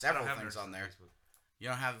several things on there. Facebook.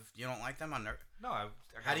 You don't like them on Nerd? No, I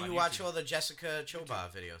How do you watch all the Jessica Choba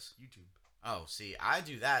videos? YouTube. Oh, see, I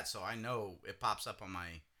do that, so I know it pops up on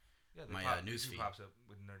my newsfeed. Pops up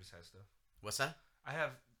with Nerdist has stuff. What's that? I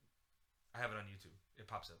have it on YouTube. It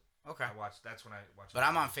pops up. Okay. That's when I watch. But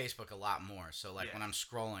I'm on Facebook a lot more. So when I'm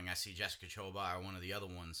scrolling, I see Jessica Choba or one of the other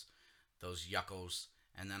ones, those yuckos,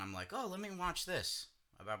 and then I'm like, oh, let me watch this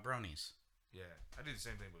about bronies. Yeah, I do the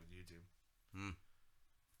same thing with YouTube.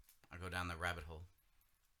 I go down the rabbit hole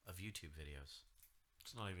of YouTube videos.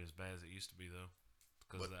 It's not even as bad as it used to be though,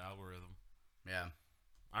 because of the algorithm. Yeah.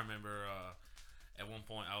 I remember at one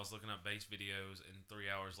point I was looking up bass videos, and 3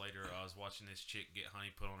 hours later I was watching this chick get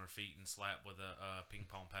honey put on her feet and slap with a ping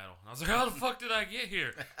pong paddle. And I was like, how the fuck did I get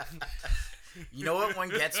here? You know what one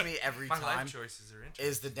gets me every My time? life choices are interesting.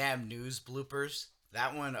 Is the damn news bloopers.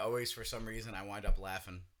 That one always, for some reason, I wind up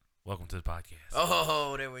laughing. Welcome to the podcast.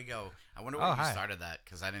 Oh, there we go. I wonder where you started that,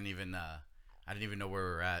 because I didn't even know where we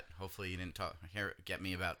were at. Hopefully you didn't get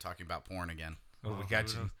me about talking about porn again. Oh, we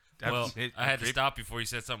got you. Well, I had to stop you before you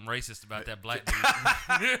said something racist about that black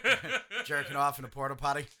dude. Jerking off in a porta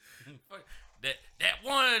potty. That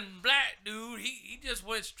one black dude, he just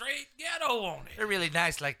went straight ghetto on it. They're really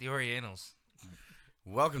nice like the Orientals.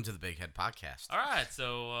 Welcome to the Big Head Podcast. All right,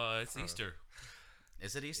 so it's Easter.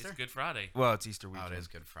 Is it Easter? It's Good Friday. Well, it's Easter weekend. Oh, it is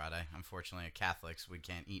Good Friday. Unfortunately, as Catholics, we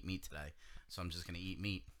can't eat meat today, so I'm just going to eat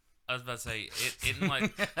meat. I was about to say, it isn't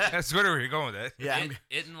like... That's where you're going with that. Yeah.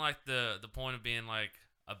 Isn't like the point of being like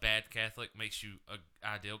a bad Catholic makes you an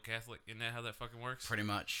ideal Catholic? Isn't that how that fucking works? Pretty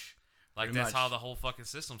much. Like, that's how the whole fucking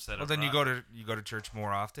system's set up. Well, then right? you go to church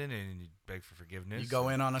more often and you beg for forgiveness. You go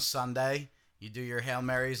in on a Sunday, you do your Hail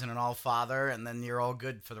Marys and an All Father, and then you're all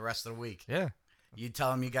good for the rest of the week. Yeah. You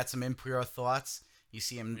tell him you got some impure thoughts. You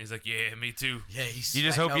see him. He's like, yeah, me too. Yeah, you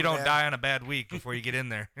just hope you don't die on a bad week before you get in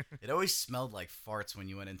there. It always smelled like farts when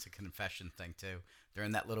you went into confession thing too. They're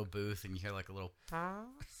in that little booth and you hear like a little.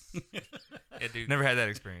 Yeah, dude. Never had that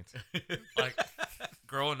experience. Like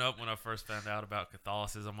growing up, when I first found out about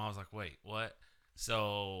Catholicism, I was like, wait, what?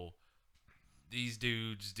 So these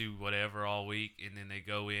dudes do whatever all week, and then they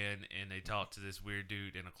go in and they talk to this weird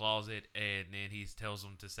dude in a closet, and then he tells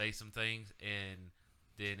them to say some things, and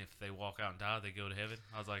then if they walk out and die, they go to heaven.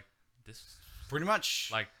 I was like, this pretty much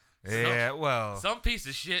like some piece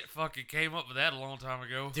of shit fucking came up with that a long time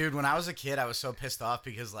ago. Dude, when I was a kid, I was so pissed off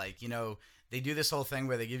because they do this whole thing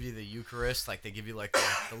where they give you the Eucharist, like they give you like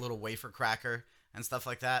the little wafer cracker and stuff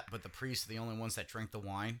like that, but the priests are the only ones that drink the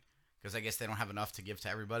wine because I guess they don't have enough to give to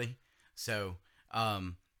everybody. So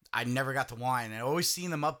I never got the wine, and I always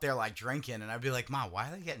seen them up there like drinking, and I'd be like, Ma, why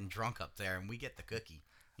are they getting drunk up there and we get the cookie?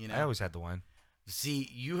 I always had the wine. See,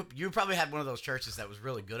 you probably had one of those churches that was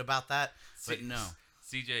really good about that, but no.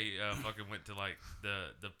 CJ fucking went to like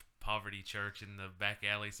the poverty church in the back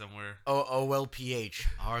alley somewhere. OLPH,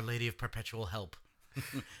 Our Lady of Perpetual Help.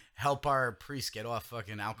 Help our priests get off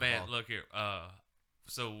fucking alcohol. Man, look here.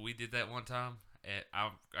 So we did that one time. I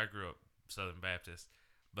grew up Southern Baptist,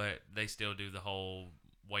 but they still do the whole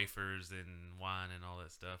wafers and wine and all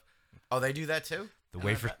that stuff. Oh, they do that too? The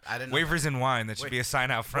wafer, I didn't know wafers and wine. That should be a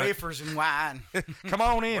sign out front. Wafers and wine. Come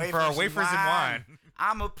on in for our wafers and wine.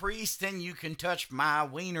 I'm a priest and you can touch my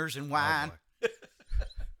wieners and wine. Oh,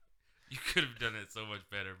 you could have done it so much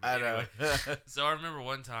better. But I anyway. know. So I remember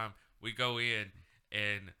one time we go in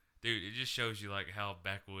and, dude, it just shows you like how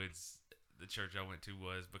backwoods the church I went to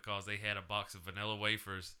was, because they had a box of vanilla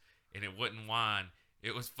wafers and it wasn't wine.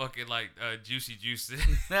 It was fucking like juicy juice.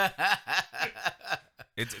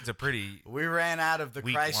 It's a pretty. We ran out of the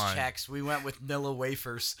Christ wine. checks. We went with Nilla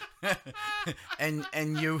wafers, and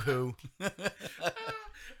Yoo-hoo. I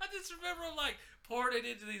just remember like pouring it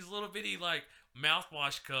into these little bitty like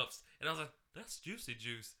mouthwash cups, and I was like, "That's juicy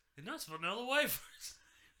juice, and that's vanilla wafers."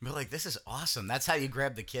 We're like, "This is awesome." That's how you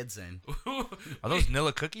grab the kids in. Are those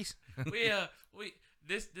Nilla cookies?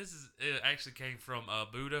 This is it actually came from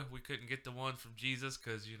Buddha. We couldn't get the one from Jesus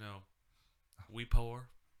because we poor.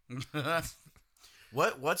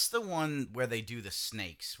 What's the one where they do the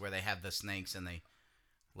snakes? Where they have the snakes and they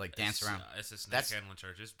like dance around? It's a snake handling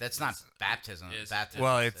church. That's not baptism. Baptism.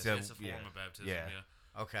 Well, it's a form of baptism. Yeah.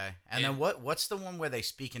 Okay. And then what's the one where they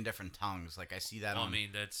speak in different tongues? Like I see that on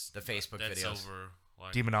that's the Facebook that's videos. Over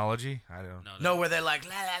like Demonology? I don't know. No, where they're like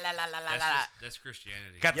la la la la la la. That's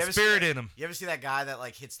Christianity. Got the spirit in them. You ever see that guy that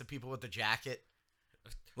like hits the people with the jacket?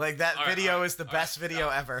 Like that all video right, is the best video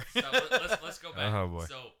ever. Let's go back. Oh boy.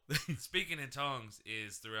 So speaking in tongues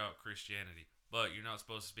is throughout Christianity, but you're not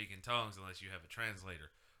supposed to speak in tongues unless you have a translator.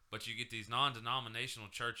 But you get these non-denominational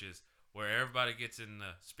churches where everybody gets in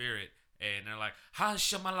the spirit and they're like, "Ha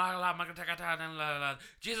shamalala magataka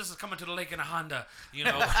Jesus is coming to the lake in a Honda," you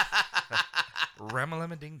know.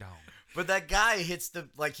 Ramalama ding dong. But that guy hits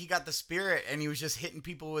he got the spirit, and he was just hitting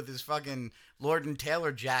people with his fucking Lord and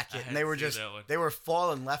Taylor jacket, and they were they were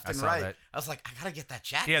falling left and right. That. I was like, I gotta get that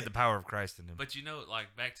jacket. He had the power of Christ in him. But you know,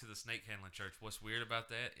 like back to the snake handling church. What's weird about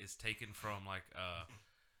that is taken from like a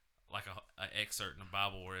excerpt in the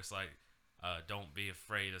Bible where it's like, don't be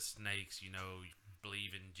afraid of snakes. You know,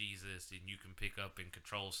 believe in Jesus, and you can pick up and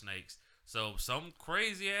control snakes. So some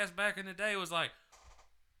crazy ass back in the day was like,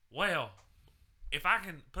 well, if I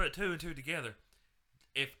can put 2 and 2 together,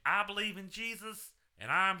 if I believe in Jesus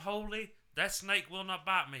and I'm holy, that snake will not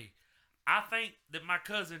bite me. I think that my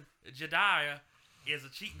cousin Jediah is a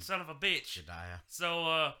cheating son of a bitch. Jediah.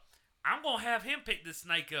 So I'm gonna have him pick this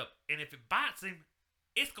snake up, and if it bites him,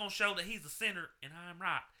 it's gonna show that he's a sinner and I'm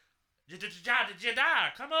right.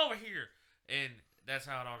 Jediah, come over here, and that's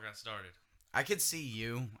how it all got started. I could see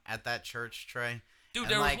you at that church, Trey. Dude,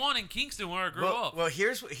 there was one in Kingston where I grew up. Well,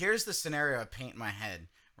 here's the scenario I paint in my head,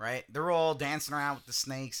 right? They're all dancing around with the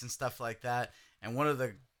snakes and stuff like that, and one of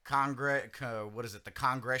the the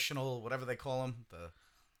congressional, whatever they call them,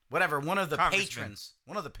 one of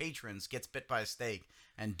the patrons gets bit by a snake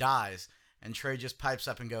and dies, and Trey just pipes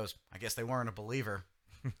up and goes, "I guess they weren't a believer."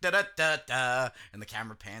 Da da da da, and the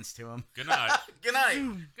camera pans to him. Good night. Good night.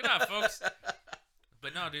 Good night, folks.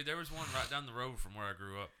 But no, dude, there was one right down the road from where I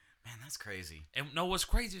grew up. Man, that's crazy. And no, what's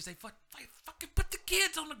crazy is they fucking put the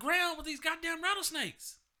kids on the ground with these goddamn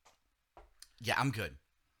rattlesnakes. Yeah, I'm good.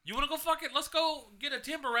 You want to go let's go get a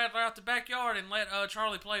timber rattler out the backyard and let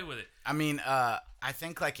Charlie play with it. I mean, I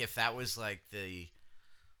think like if that was like the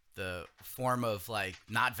form of like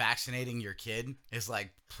not vaccinating your kid is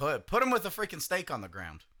like put him with a freaking snake on the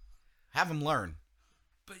ground. Have him learn.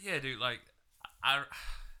 But yeah, dude, like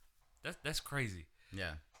that's crazy.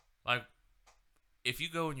 Yeah. Like, if you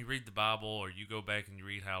go and you read the Bible, or you go back and you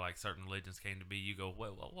read how like certain religions came to be, you go,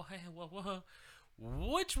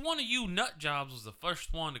 which one of you nut jobs was the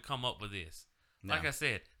first one to come up with this? No. Like I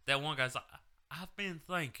said, that one guy's like, I've been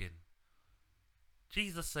thinking.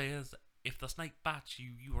 Jesus says, if the snake bites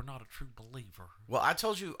you, you are not a true believer. Well, I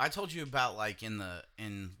told you about like in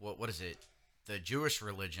what is it, the Jewish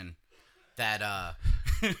religion. That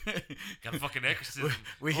got a fucking exorcism.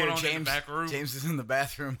 We hear James. James is in the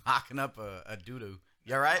bathroom hocking up a doo doo.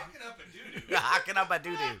 You all right? Hocking up a doo doo. Hocking up a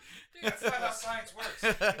doo doo. That's not how science works.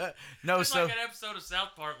 No, it's so like an episode of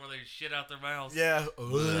South Park where they shit out their mouths. Yeah.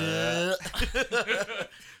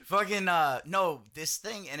 Fucking no, this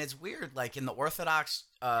thing, and it's weird. Like in the Orthodox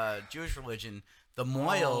Jewish religion, the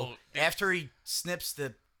moil after he snips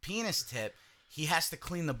the penis tip, he has to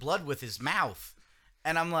clean the blood with his mouth.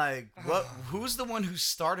 And I'm like, what? Who's the one who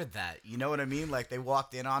started that? You know what I mean? Like, they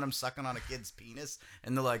walked in on him sucking on a kid's penis,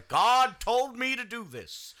 and they're like, God told me to do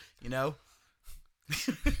this, you know?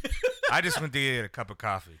 I just went to get a cup of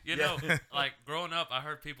coffee. You know, like, growing up, I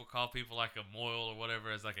heard people call people, like, a moil or whatever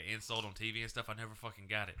as, like, an insult on TV and stuff. I never fucking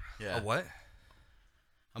got it. Yeah. A what?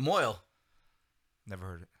 A moil. Never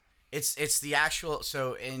heard it. It's the actual, it's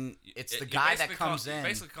the guy that comes in.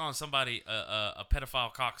 Basically calling somebody a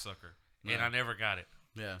pedophile cocksucker. Yeah. And I never got it.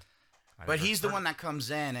 Yeah. But he's the one that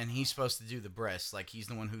comes in, and he's supposed to do the breast. Like, he's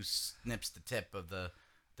the one who snips the tip of the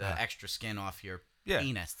extra skin off your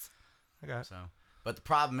penis. I got it. So, but the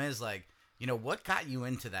problem is, like, you know, what got you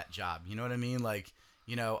into that job? You know what I mean? Like,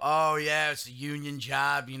 you know, oh, yeah, it's a union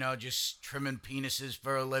job, you know, just trimming penises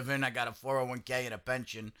for a living. I got a 401k and a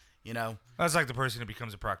pension, you know. That's like the person who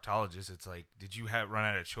becomes a proctologist. It's like, did you run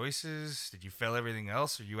out of choices? Did you fail everything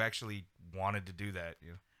else? Or you actually wanted to do that, you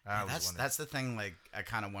know? That's the thing. Like, I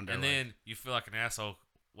kind of wonder. And then you feel like an asshole.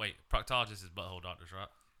 Wait, proctologist is butthole doctors, right?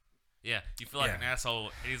 Yeah, you feel like an asshole.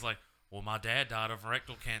 And he's like, "Well, my dad died of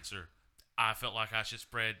rectal cancer. I felt like I should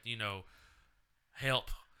spread, you know, help."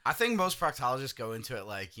 I think most proctologists go into it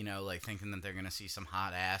like, you know, like thinking that they're gonna see some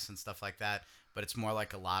hot ass and stuff like that. But it's more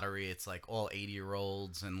like a lottery. It's like all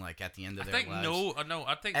 80-year-olds, and like at the end of their lives.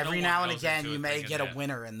 I think every now and again you may get a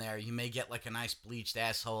winner in there. You may get like a nice bleached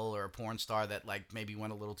asshole or a porn star that like maybe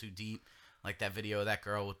went a little too deep, like that video of that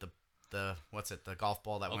girl with the golf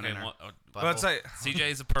ball that went in her. Well, it's like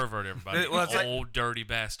CJ's a pervert, everybody. Well, it's old dirty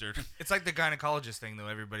bastard. It's like the gynecologist thing, though.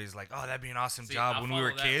 Everybody's like, "Oh, that'd be an awesome job when we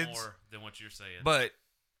were kids." More than what you're saying, but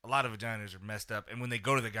a lot of vaginas are messed up, and when they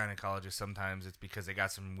go to the gynecologist, sometimes it's because they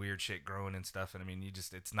got some weird shit growing and stuff. And I mean,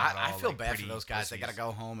 it's not. I feel like bad for those guys. pussies. They gotta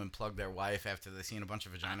go home and plug their wife after they've seen a bunch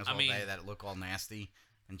of vaginas all day that look all nasty,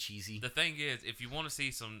 and cheesy. The thing is, if you want to see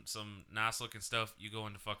some nice looking stuff, you go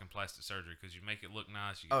into fucking plastic surgery because you make it look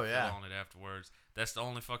nice. You get fill on it afterwards. That's the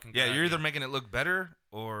only fucking. Yeah, you're either making it look better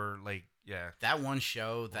or like That one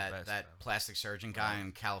show that best, plastic surgeon guy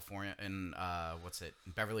in California in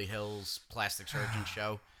Beverly Hills plastic surgeon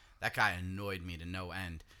show. That guy annoyed me to no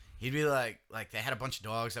end. He'd be like they had a bunch of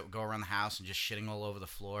dogs that would go around the house and just shitting all over the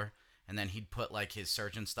floor. And then he'd put like his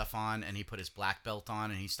surgeon stuff on, and he put his black belt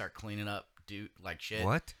on, and he'd start cleaning up, like shit.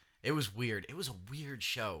 What? It was weird. It was a weird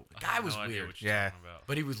show. The guy was weird.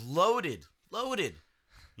 But he was loaded.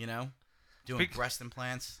 You know, doing breast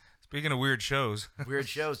implants. Speaking of weird shows,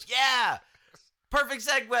 Yeah, perfect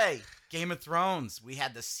segue. Game of Thrones. We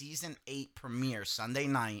had the season 8 premiere Sunday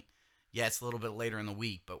night. Yeah, it's a little bit later in the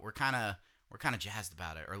week, but we're kind of jazzed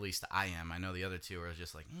about it, or at least I am. I know the other two are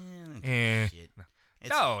just like, shit.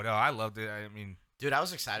 No, I loved it. I mean, dude, I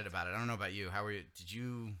was excited about it. I don't know about you. How were you? Did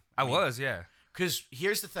you? I was, yeah. Because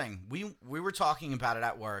here's the thing. We were talking about it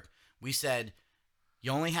at work. We said,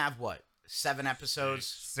 you only have, 7 episodes?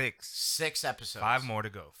 6 episodes. 5 more to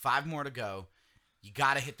go. 5 more to go. You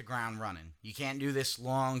got to hit the ground running. You can't do this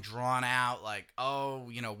long, drawn out, like,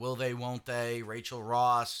 will they, won't they, Rachel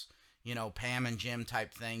Ross, Pam and Jim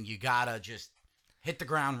type thing. You got to just hit the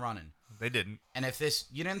ground running. They didn't. And if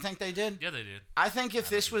you didn't think they did? Yeah, they did. I think if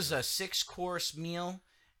this was a 6-course meal,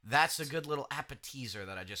 that's a good little appetizer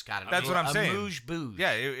that I just got. That's what I'm saying. A mouge booze.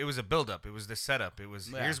 Yeah, it was a build-up. It was the setup. It was,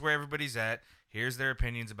 here's where everybody's at. Here's their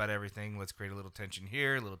opinions about everything. Let's create a little tension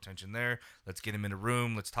here, a little tension there. Let's get them in a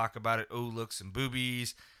room. Let's talk about it. Oh, look, some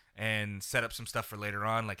boobies. And set up some stuff for later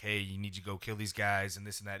on, like, hey, you need to go kill these guys and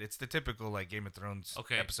this and that. It's the typical, like, Game of Thrones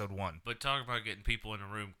episode 1. But talking about getting people in a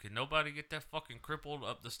room, can nobody get that fucking crippled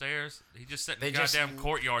up the stairs? He just sat in the goddamn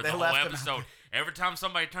courtyard the whole episode. Every time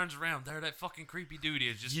somebody turns around, there that fucking creepy dude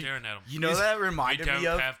is just staring at him. You know that reminded me of? We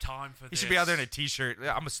don't have time for this. He should be out there in a t-shirt.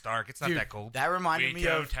 I'm a Stark. It's not that cold. That reminded me of... We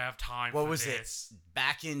don't have time for this. What was it?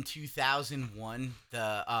 Back in 2001,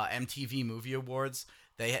 the MTV Movie Awards...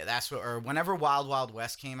 whenever Wild Wild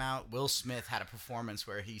West came out, Will Smith had a performance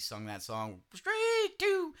where he sung that song, Straight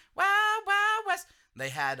to Wild Wild West. They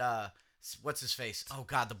had, what's his face? Oh,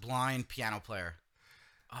 God, the blind piano player.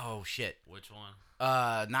 Oh, shit. Which one?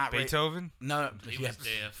 Not Beethoven? No. He was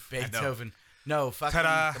deaf. Beethoven. No, fucking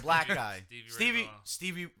Ta-da. the black guy. Stevie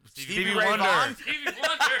Wonder.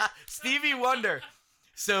 Stevie Wonder.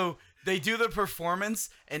 So... they do the performance,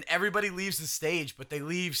 and everybody leaves the stage, but they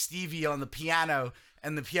leave Stevie on the piano,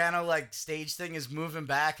 and the piano, like, stage thing is moving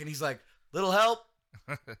back, and he's like, little help?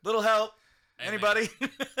 Little help? Hey, anybody?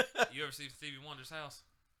 You ever seen Stevie Wonder's house?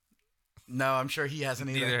 No, I'm sure he hasn't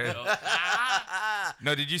either.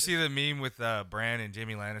 No, did you see the meme with Bran and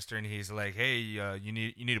Jamie Lannister, and he's like, hey, you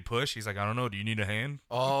need a push? He's like, I don't know, do you need a hand?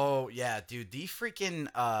 Oh, yeah, dude. These freaking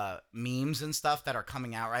memes and stuff that are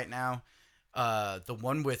coming out right now, the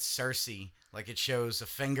one with Cersei, like it shows a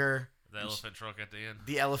finger. The elephant truck at the end.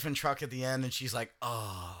 The elephant truck at the end, and she's like,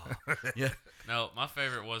 oh. Yeah. No, my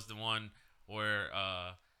favorite was the one where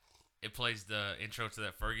it plays the intro to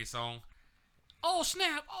that Fergie song. Oh,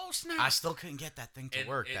 snap. Oh, snap. I still couldn't get that thing to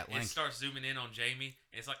work, that link. It starts zooming in on Jamie,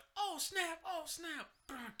 and it's like, oh, snap. Oh, snap.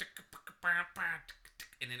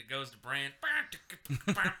 And then it goes to Bran.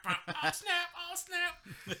 Oh, snap. Oh,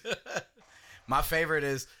 snap. My favorite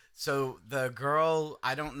is... So the girl,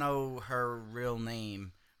 I don't know her real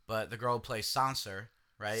name, but the girl plays Sansa,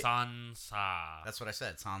 right? Sansa. That's what I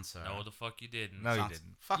said, Sansa. No, the fuck you didn't. No, you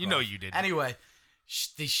didn't. Fuck you off. know you didn't. Anyway,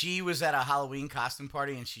 she was at a Halloween costume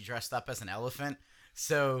party, and she dressed up as an elephant.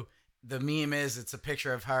 So the meme is, it's a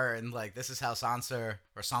picture of her, and like, this is how Sansa,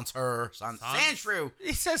 or Sansa.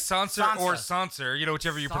 He says Sansa or Sansa,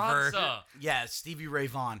 whichever you prefer. Yeah, Stevie Ray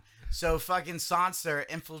Vaughan. So fucking Sansa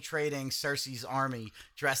infiltrating Cersei's army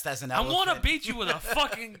dressed as an elephant. I want to beat you with a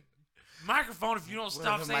fucking microphone if you don't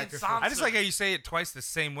stop saying Sansa. I just like how you say it twice the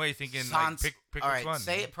same way, thinking like pick all right, which one.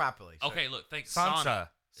 say it properly. Okay, look, think Sansa.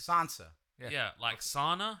 Sansa. Yeah, like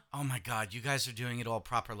sauna. Oh my God, you guys are doing it all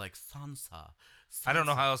proper, like Sansa. I don't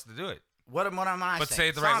know how else to do it. What am I saying? But say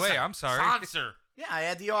it the right way. I'm sorry. Sansa. Yeah, I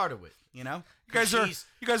add the R to it. You guys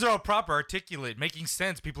are all proper, articulate, making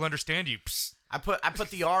sense. People understand you. Psst. I put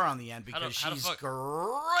the R on the end because she's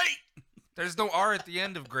great. There's no R at the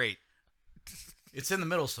end of great. It's in the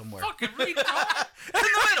middle somewhere. Fucking read it. It's in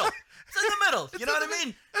the middle. It's in the middle. You know what I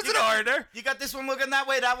mean? There's an R in there. You got this one looking that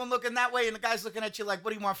way, that one looking that way, and the guy's looking at you like,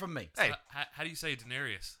 what do you want from me? Hey. How do you say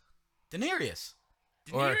Daenerys? Daenerys.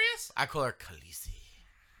 Daenerys? I call her Khaleesi.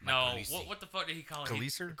 No. What the fuck did he call her?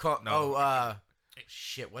 Khaleesi? No.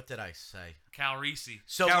 Shit, what did I say? Calrissian.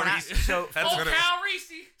 So Calrissian.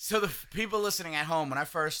 So the people listening at home, when I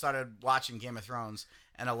first started watching Game of Thrones,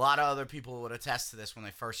 and a lot of other people would attest to this when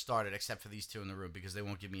they first started, except for these two in the room because they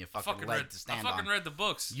won't give me a fucking leg to stand I fucking on. read the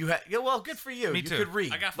books. Yeah, well, good for you. Me You too. could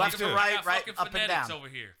read. I got left fucking, to right, I got right, fucking up and phonetics down. over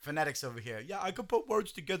here. Phonetics over here. Yeah, I could put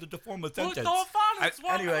words together to form a What sentence. the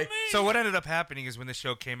fuck? Anyway, So what ended up happening is when the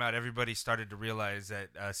show came out, everybody started to realize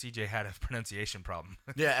that CJ had a pronunciation problem.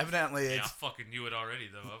 Yeah, evidently Yeah, I it's. fucking knew it already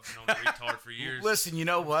though. I've known the retard for years. Listen, you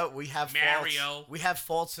know what? We have Mario. faults. We have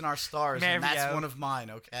faults in our stars, and that's Mario. one of mine.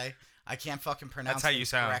 Okay, I can't fucking pronounce. That's how you things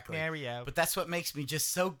sound. correctly. Mario. But that's what makes me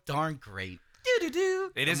just so darn great. Do do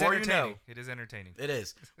do. It The is more entertaining. You know. It is entertaining. It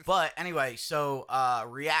is. But anyway, so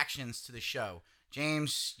reactions to the show.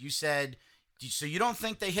 James, you said. So you don't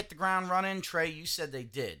think they hit the ground running? Trey, you said they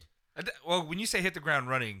did. Well, when you say hit the ground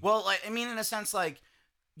running, Well, like, I mean, in a sense, like,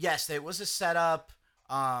 yes, it was a setup.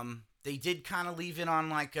 They did kind of leave it on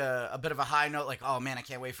like a bit of a high note, like, oh man, I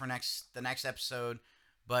can't wait for the next episode.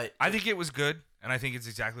 But I think it was good, and I think it's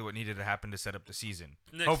exactly what needed to happen to set up the season.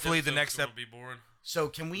 Next Hopefully, the episode's next gonna step. be boring. so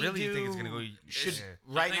can we Really, do? you think it's gonna go? Should Yeah.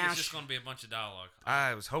 right I think now? it's just gonna be a bunch of dialogue.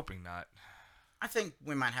 I was hoping not. I think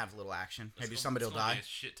we might have a little action. Maybe It's somebody will gonna be die. a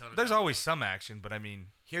shit ton of There's dialogue. always some action, but I mean,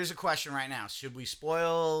 Here's a question right now: should we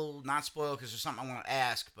spoil? Not spoil, because there's something I want to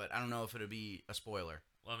ask, but I don't know if it'll be a spoiler.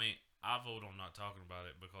 Well, I mean, I vote on not talking about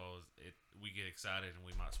it because we get excited and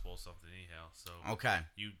we might spoil something anyhow. So Okay.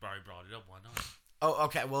 you probably brought it up. Why not? Oh,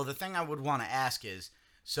 okay. Well, the thing I would want to ask is,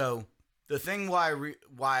 so the thing why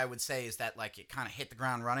I would say is that like it kind of hit the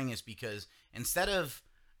ground running is because instead of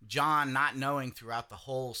John not knowing throughout the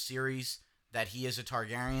whole series that he is a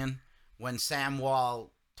Targaryen, when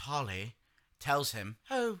Samwell Tarly tells him,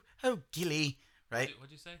 "Oh, Gilly," right?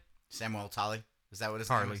 What'd you say? Samwell Tarly. Is that what his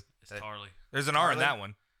name Tarly. is? It's Tarly. there's an R in Tarly? that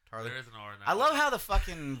one. Tarly. There is an R in that. I love how the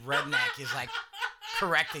fucking redneck is like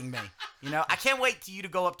correcting me. You know, I can't wait to you to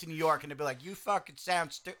go up to New York and to be like, "You fucking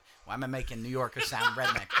sound stupid." Why am I making New Yorkers sound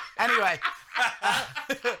redneck? Anyway,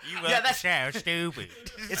 yeah, that's sound stupid.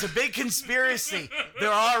 it's a big conspiracy.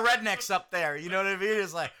 There are rednecks up there. You know what I mean?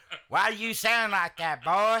 It's like, why do you sound like that,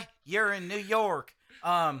 boy? You're in New York.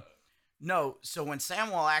 No. So when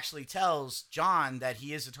Samwell actually tells John that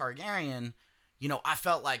he is a Targaryen, you know, I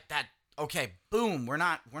felt like that. Okay, boom. We're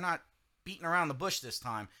not beating around the bush this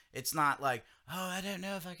time. It's not like, oh, I don't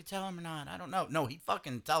know if I could tell him or not. I don't know. No, he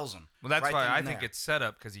fucking tells him. Well, that's right why then I and think there. it's set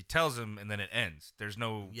up because he tells him and then it ends. There's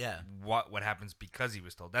no Yeah. what happens because he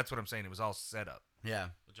was told. That's what I'm saying. It was all set up. Yeah.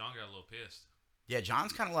 But John got a little pissed. Yeah,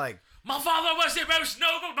 John's kind of like, My father was the most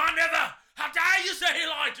noble man ever. How dare you say he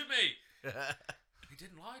lied to me? He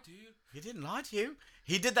didn't lie to you. he didn't lie to you.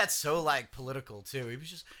 He did that so like political too. He was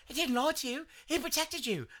just, he didn't lie to you. He protected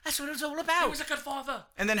you. That's what it was all He about. was a good father.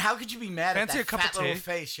 And then how could you be mad Fancy a at that cup fat of little tea?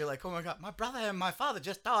 face? You're like, oh my god, my brother and my father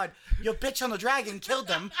just died. Your bitch on the dragon killed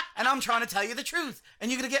them, and I'm trying to tell you the truth, and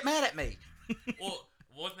you're gonna get mad at me. Well,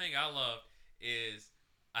 one thing I love is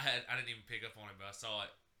I didn't even pick up on it, but I saw it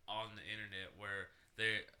on the internet where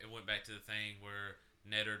it went back to the thing where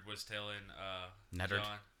Neddard was telling Neddard?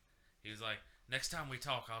 John, he was like, next time we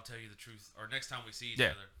talk, I'll tell you the truth, or next time we see each Yeah.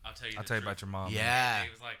 other, I'll tell you. I'll the tell you truth. about your mom. Yeah. And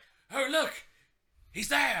he was like, oh look, he's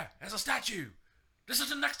there as a statue. This is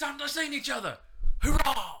the next time they're seeing each other.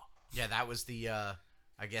 Hurrah! Yeah, that was the,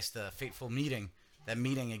 I guess the fateful meeting. That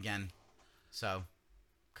meeting again. So,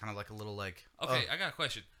 kind of like a little like. Okay, I got a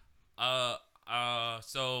question.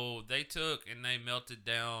 So they took and they melted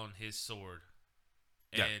down his sword.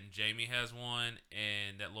 Yeah. And Jamie has one,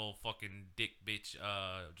 and that little fucking dick bitch,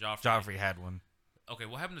 Joffrey. Joffrey had one. Okay,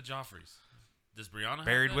 what happened to Joffrey's? Does Brianna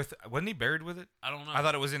Buried have with, wasn't he buried with it? I don't know. I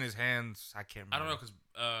thought it was in his hands. I can't remember. I don't know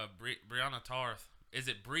because Brianna Tarth. Is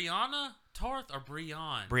it Brianna Tarth or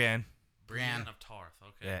Brienne? Brienne. Brienne. of Tarth.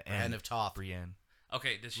 Okay. Yeah, Brienne and of Toth. Brienne.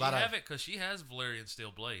 Okay. Does she Lot of- have it? Because she has Valerian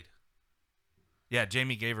steel blade. Yeah,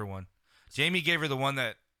 Jamie gave her one. Jamie gave her the one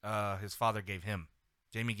that his father gave him.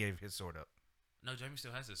 Jamie gave his sword up. No, Jamie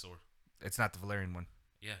still has his sword. It's not the Valerian one.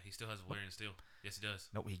 Yeah, he still has Valerian steel. Yes, he does.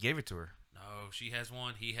 Nope, he gave it to her. No, she has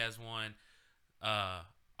one. He has one.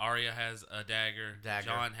 Arya has a dagger. Dagger.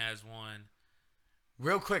 John has one.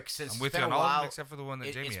 Real quick, since I'm with it's you been on a all of them while, except for the one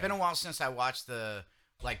that Jamie it's had. been a while since I watched the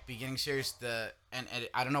like beginning series. And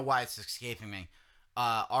I don't know why it's escaping me.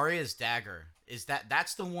 Arya's dagger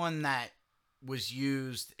that's the one that was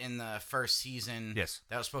used in the first season. Yes.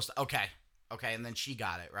 That was supposed to. Okay, and then she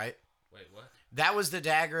got it right. Wait, what? That was the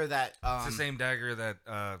dagger that It's the same dagger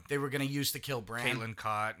that they were gonna use to kill Bran. Caitlyn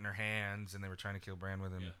caught in her hands, and they were trying to kill Bran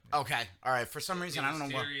with him. Yeah. Okay, all right. For some reason, It I don't was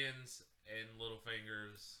know what. Tyrion's and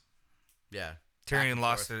Littlefinger's. Yeah. Back Tyrion and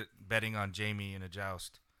lost forth. it betting on Jamie in a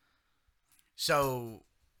joust. So,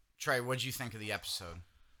 Trey, what'd you think of the episode?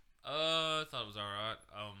 I thought it was all right.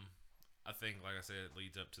 I think, like I said, it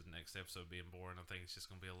leads up to the next episode being boring. I think it's just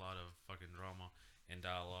gonna be a lot of fucking drama, in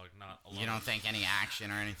dialogue, not a lot. You don't think any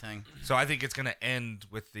action or anything? So I think it's going to end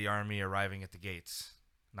with the army arriving at the gates,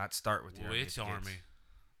 not start with the army. Which at the army? gates.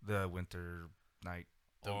 The Winter Night.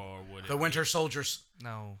 Or would it The Winter Soldiers.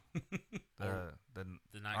 No. The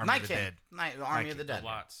Night Army Night of the King. Dead. The Army of the the Dead.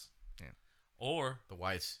 Whites. Yeah. Or The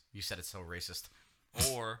Whites. You said it's so racist.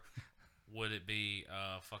 or would it be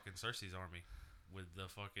fucking Cersei's army with the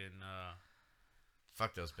fucking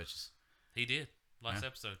Fuck those bitches. he did last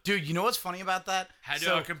episode. Dude, you know what's funny about that? How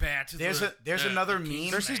do I compare to there's another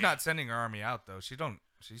meme. Cersei's not sending her army out though.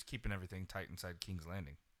 She's keeping everything tight inside King's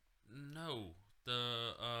Landing. No,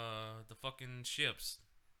 the fucking ships,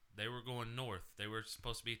 they were going north. They were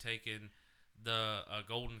supposed to be taking the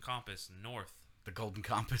Golden Compass north. The Golden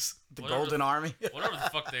Compass. The Whatever Golden Army. Whatever the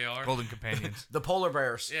fuck they are. Golden Companions. The Polar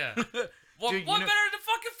Bears. Yeah. What Dude, better than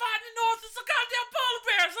fucking fighting the north? It's the goddamn polar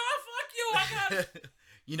bears. Oh, fuck you. I got it.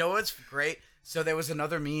 You know what's great? So there was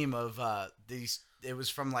another meme of these. It was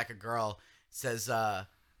from like a girl. Says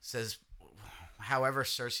however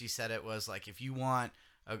Cersei said it was like, if you want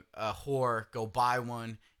a whore, go buy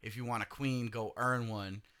one. If you want a queen, go earn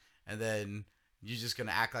one. And then you're just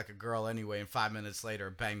gonna act like a girl anyway, and 5 minutes later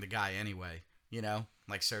bang the guy anyway. You know,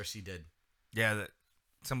 like Cersei did. Yeah, that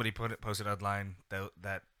somebody posted online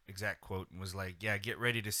that exact quote and was like, "Yeah, get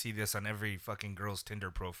ready to see this on every fucking girl's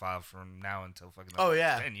Tinder profile from now until fucking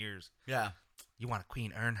 10 years." Yeah. You want a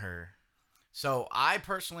queen, earn her. So I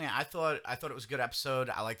personally, I thought it was a good episode.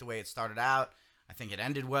 I like the way it started out. I think it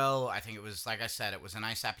ended well. I think it was, like I said, it was a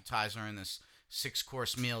nice appetizer in this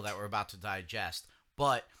 6-course meal that we're about to digest.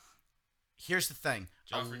 But here's the thing.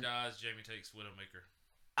 Joffrey dies, Jamie takes Widowmaker.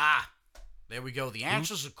 There we go. The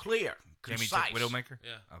answers are clear. Jamie Concise. took Widowmaker?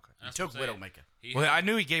 Yeah. Okay. He took Widowmaker. Well, I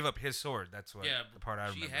knew he gave up his sword. That's what Yeah, the part I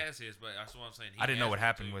remember. She has his, but that's what I'm saying. I didn't know what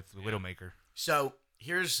happened with Widowmaker. So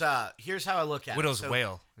here's how I look at Widow's it. So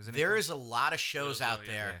Whale, isn't it? There is a lot of shows Widow's out Whale,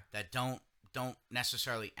 there that don't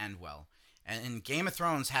necessarily end well. And Game of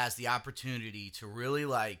Thrones has the opportunity to really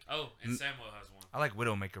like. Oh, and Samuel has one. I like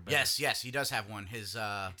Widowmaker better. Yes, he does have one. His He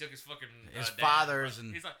took his fucking his dad, father's right?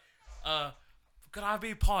 and he's like, could I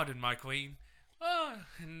be pardoned, my queen?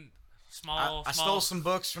 And I stole some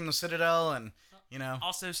books from the Citadel, and you know.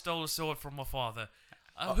 Also stole a sword from my father.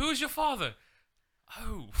 Who is your father?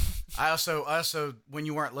 Oh. I also when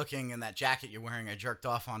you weren't looking in that jacket you're wearing, I jerked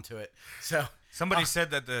off onto it. So Somebody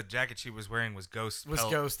said that the jacket she was wearing was Ghost. was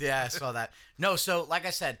pelt. Ghost. Yeah, I saw that. No, so like I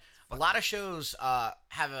said, a lot of shows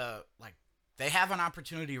they have an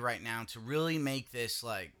opportunity right now to really make this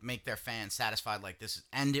make their fans satisfied. Like this,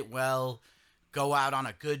 end it well, go out on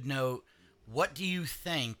a good note. What do you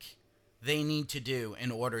think they need to do in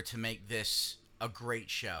order to make this a great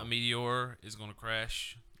show? A meteor is going to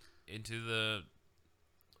crash into the.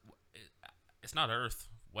 It's not Earth,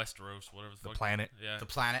 Westeros, whatever the fuck. planet. Yeah. The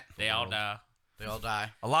planet. They all die. They all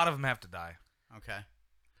die. A lot of them have to die. Okay.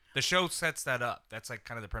 The show sets that up. That's like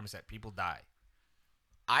kind of the premise that people die.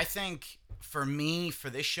 I think for me, for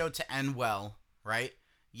this show to end well, right?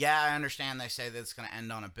 Yeah, I understand they say that it's going to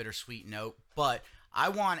end on a bittersweet note, but I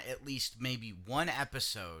want at least maybe one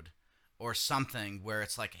episode or something where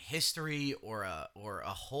it's like a history or a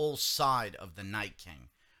whole side of the Night King.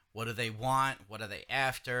 What do they want? What are they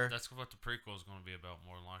after? That's what the prequel is going to be about,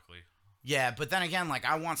 more than likely. Yeah, but then again, like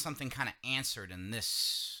I want something kind of answered in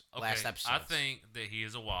this last episode. I think that he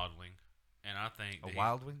is a wildling, and I think A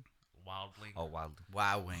wildwing? Wildling. Oh, wild.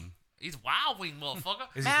 Wowing. He's wildling, motherfucker.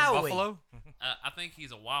 Is he Maui. from Buffalo? I think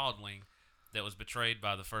he's a wildling that was betrayed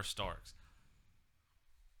by the first Starks.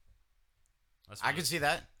 That's I what can it- see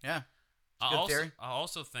that. Yeah. Good theory. I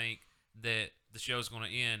also think that the show's going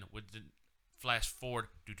to end with the flash forward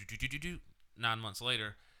 9 months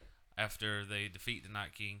later after they defeat the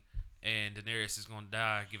Night King, and Daenerys is going to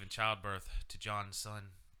die giving childbirth to Jon's son.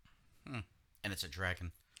 And it's a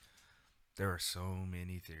dragon. There are so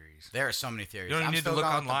many theories. There are so many theories. You don't I'm need to still look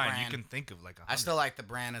going with the online. You Bran. can think of like a I still like the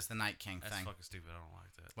Bran as the Night King That's thing. fucking stupid. I don't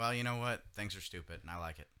like that. Well, you know what? Things are stupid, and I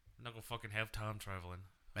like it. I'm not going to fucking have time traveling.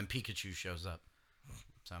 And Pikachu shows up.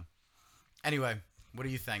 So, anyway, what do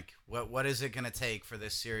you think? What is it going to take for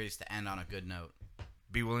this series to end on a good note?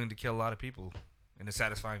 Be willing to kill a lot of people in a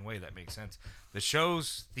satisfying way. That makes sense. The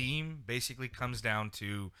show's theme basically comes down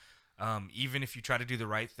to even if you try to do the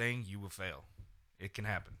right thing, you will fail. It can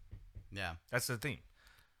happen. Yeah. That's the theme.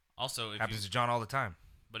 Also, Happens to John all the time.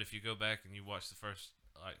 But if you go back and you watch the first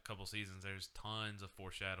couple seasons, there's tons of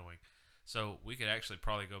foreshadowing. So we could actually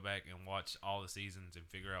probably go back and watch all the seasons and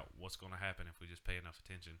figure out what's going to happen if we just pay enough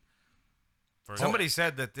attention. Somebody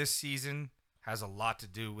said that this season has a lot to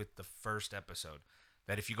do with the first episode.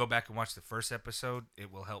 That if you go back and watch the first episode,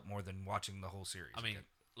 it will help more than watching the whole series. I mean, again.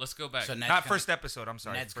 let's go back. So Not first episode. I'm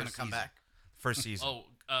sorry. Ned's going to first come season. back. First season.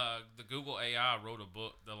 The Google AI wrote a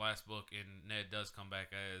book, the last book, and Ned does come back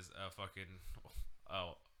as a fucking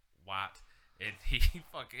white, and he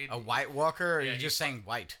fucking A White Walker, or Yeah, are you he just saying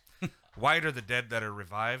white? White are the dead that are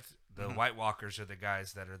revived. The White Walkers are the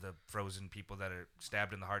guys that are the frozen people that are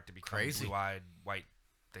stabbed in the heart to become Crazy. blue-eyed white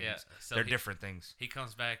things. Yeah, so They're he- different things. He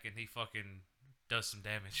comes back and he fucking does some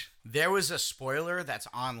damage. There was a spoiler that's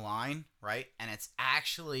online, right? And it's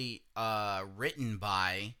actually written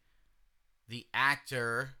by the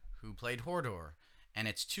actor who played Hodor. And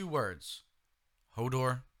it's 2 words.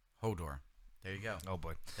 Hodor, Hodor. There you go. Oh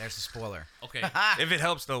boy. There's the spoiler. Okay, If it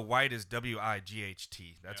helps though, white is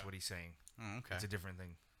W-I-G-H-T. That's Yeah. what he's saying. Oh, okay. It's a different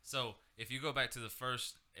thing. so if you go back to the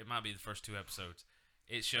first, it might be the first 2 episodes.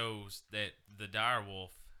 It shows that the direwolf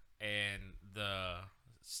and the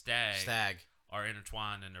stag are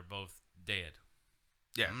intertwined and they're both dead.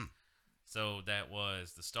 Yeah. So that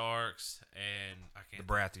was the Starks and I The can't.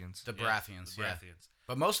 Baratheons. The yeah, Baratheons, the yeah. Baratheons.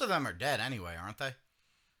 But most of them are dead anyway, aren't they?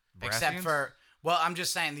 Except Baratheons? for, well, I'm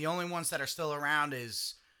just saying the only ones that are still around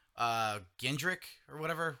is Gendrick or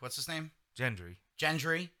whatever. What's his name? Gendry.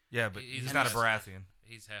 Gendry. Yeah, but He's he's not a half- Baratheon.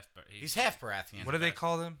 He's half. He's half Baratheon. What do they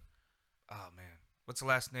call them? Oh man, what's the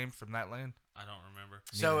last name from that land? I don't remember.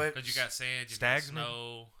 So Neither. it, Because you got sand, you Stags, got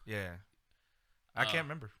snow, Yeah, I Uh, can't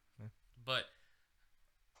remember. Yeah. but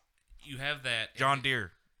you have that. and John then-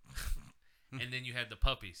 Deere. And then you had the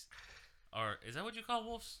puppies. Or is that what you call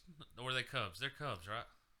wolves? Or are they cubs? They're cubs, right?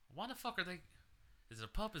 Why the fuck are they? Is it a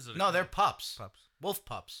pup? Is it a no, cub? they're pups. Pups. Wolf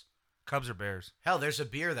pups. Cubs or bears? Hell, there's a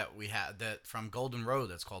beer that we had that from Golden Road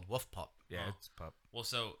that's called Wolf Pup. Yeah, Oh. it's pup. Well,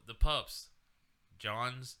 so the pups.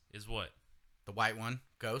 John's is what? The white one,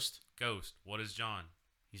 Ghost. Ghost. What is John?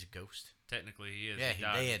 He's a ghost. Technically, he is. Yeah, he he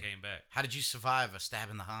died did. and came back. How did you survive a stab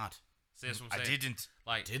in the heart? See, that's what I I'm saying. didn't.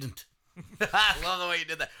 Like Didn't. I love the way you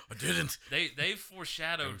did that. I didn't. they Go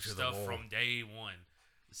foreshadowed to the stuff wall. from day one.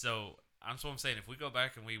 So that's what I'm saying. If we go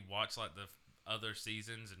back and we watch like the other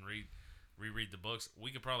seasons and reread the books,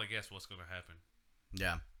 we could probably guess what's going to happen.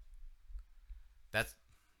 Yeah. That's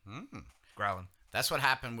Growling. that's what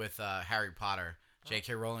happened with Harry Potter.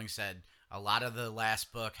 J.K. Rowling said a lot of the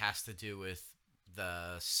last book has to do with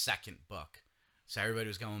the second book. So everybody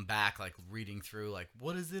was going back, like reading through, like,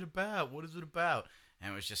 what is it about? What is it about?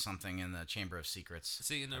 And it was just something in the Chamber of Secrets.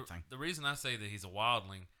 See, and type thing. the reason I say that he's a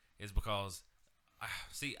wildling is because,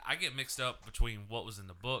 I get mixed up between what was in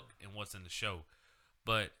the book and what's in the show.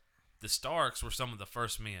 But the Starks were some of the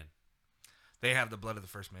first men. They have the blood of the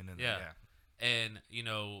first men in there. Yeah. Yeah. And,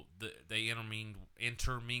 they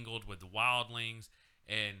intermingled with the wildlings.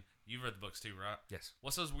 And you've read the books too, right? Yes.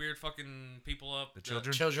 What's those weird fucking people up? The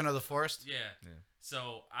children? Children of the Forest? Yeah. Yeah.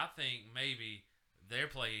 So I think maybe they're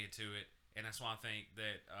playing into it, and that's why I think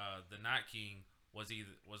that the Night King was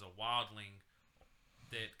a wildling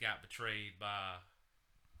that got betrayed by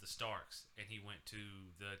the Starks, and he went to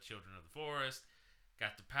the Children of the Forest,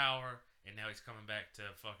 got the power, and now he's coming back to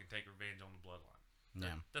fucking take revenge on the bloodline.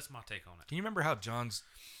 Yeah. That's my take on it. Can you remember how John's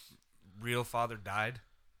real father died?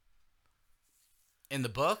 In the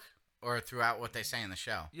book or throughout what they say in the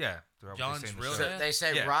show? Yeah. throughout what they John's say in the real show. So dad? they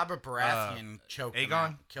say Yeah. Robert Baratheon choked him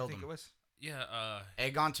out, Aegon? killed I think him. it was. Yeah.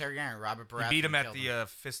 Aegon Targaryen, Robert Baratheon He beat him at killed the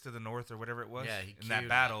Fist of the North or whatever it was. Yeah, he in that cued-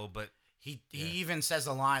 battle, but He Yeah. even says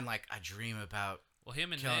a line like, I dream about Well,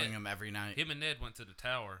 him and killing Ned, him every night. him and Ned went to the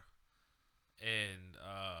tower, and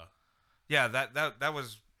yeah, that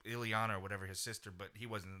was Ileana or whatever, his sister, but he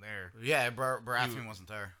wasn't there. Yeah, Baratheon wasn't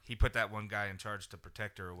there. He put that one guy in charge to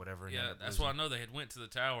protect her or whatever. and yeah, ended up that's losing. why I know they had went to the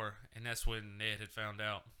tower, and that's when Ned had found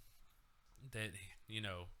out that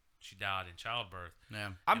she died in childbirth.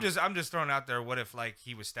 Yeah. I'm just throwing out there. What if like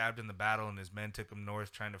he was stabbed in the battle and his men took him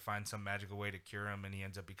north trying to find some magical way to cure him, and he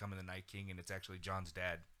ends up becoming the Night King, and it's actually John's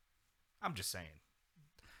dad. I'm just saying.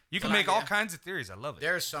 You can Good make all idea. kinds of theories. I love it.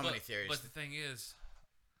 There's so many theories. But the thing is,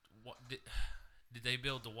 what did they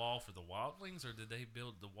build the wall for the wildlings, or did they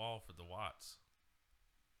build the wall for the Whites?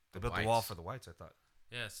 They built the Whites. wall for the whites, I thought.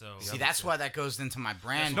 Yeah, so See, that's why that goes into my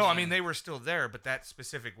brand. No, I mean they were still there, but that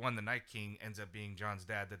specific one, the Night King, ends up being John's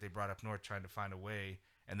dad that they brought up north trying to find a way,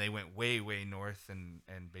 and they went way, way north and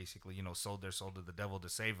basically sold their soul to the devil to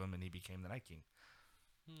save him, and he became the Night King.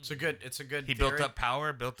 It's a good. He theory. built up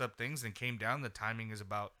power, built up things, and came down. The timing is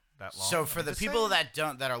about that long. So for I'm the just people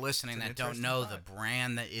saying. that are listening It's an that don't interesting know the thought.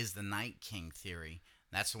 brand that is the Night King theory,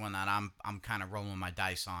 that's the one that I'm kind of rolling my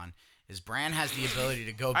dice on. Is Bran has the ability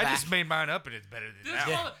to go I back. just made mine up, and it's better than this, that.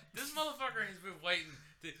 Yeah. this motherfucker has been waiting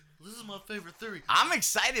This is my favorite theory. I'm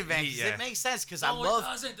excited, man, because it makes sense. Because I love. It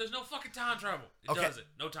doesn't. There's no fucking time travel. It doesn't.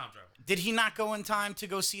 No time travel. Did he not go in time to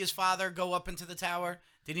go see his father go up into the tower?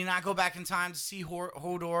 Did he not go back in time to see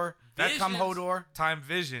Hodor? Become Hodor? Time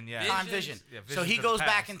vision, yeah. Time vision. Yeah, so he goes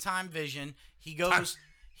back in time vision. He goes.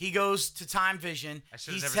 He goes to time vision.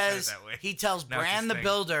 He says. That way. He tells Bran the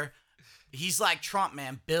Builder. He's like Trump,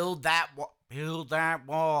 man. Build that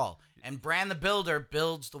wall. And Bran the Builder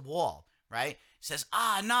builds the wall. Right? He says,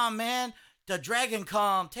 nah, man. The dragon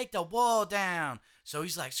come. Take the wall down. So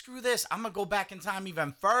he's like, screw this. I'm gonna go back in time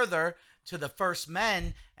even further to the first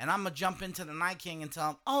men, and I'm gonna jump into the Night King and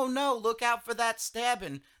tell him, oh no, look out for that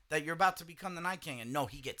stabbing that you're about to become the Night King. And no,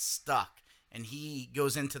 he gets stuck, and he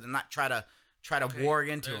goes into the night, try to warg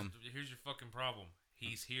into him. Here's your fucking problem.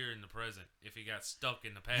 He's here in the present. If he got stuck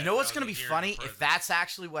in the past, you know what's gonna be funny if that's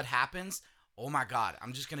actually what happens? Oh my God,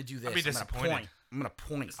 I'm just gonna do this. I'll be disappointed. I'm gonna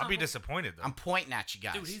point. I'll be disappointed though. I'm pointing at you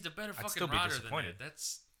guys. Dude, he's a better fucking writer than that.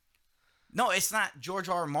 That's. No, it's not George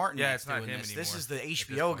R. R. Martin. Yeah, it's not doing him this. anymore. This is the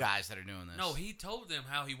HBO guys that are doing this. No, he told them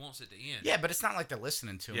how he wants it to end. Yeah, but it's not like they're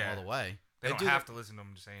listening to him all the way. They don't have to listen to him.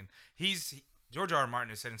 I'm just saying. George R. R.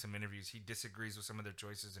 Martin has said in some interviews he disagrees with some of their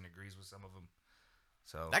choices and agrees with some of them.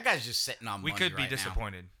 So that guy's just sitting on money. We could be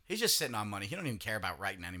disappointed. He's just sitting on money. He don't even care about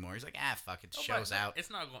writing anymore. He's like, fuck it, show's out. It's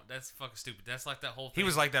not going. That's fucking stupid. That's like that whole thing. He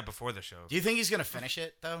was like that before the show. Do you think he's gonna finish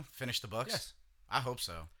it though? Finish the books? Yes. I hope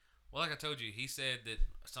so. Well, like I told you, he said that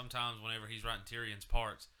sometimes whenever he's writing Tyrion's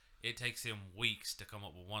parts, it takes him weeks to come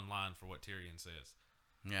up with one line for what Tyrion says.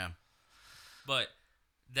 Yeah. But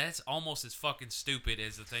that's almost as fucking stupid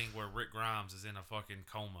as the thing where Rick Grimes is in a fucking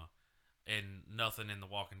coma and nothing in The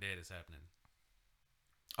Walking Dead is happening.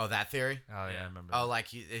 Oh, that theory? Oh, yeah, I remember. Oh, like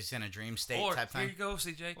he's in a dream state type thing? Here you go,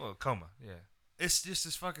 CJ. Well, coma, yeah. It's just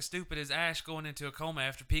as fucking stupid as Ash going into a coma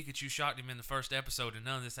after Pikachu shocked him in the first episode and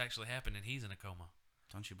none of this actually happened and he's in a coma.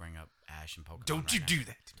 Don't you bring up Ash and Pokemon. Don't you do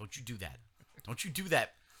that. Don't you do that. Don't you do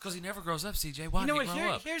that. Because he never grows up, CJ. Why doesn't he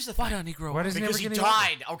grow up? Here's the thing. Why doesn't he grow Why up? does he Because he never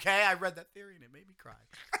died, okay? I read that theory and it made me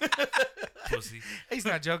cry. Pussy. He's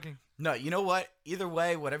not joking. No, you know what? Either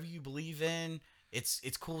way, whatever you believe in, it's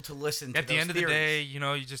cool to listen to At the end of the day,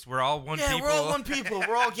 we're all one people. Yeah, we're all one people.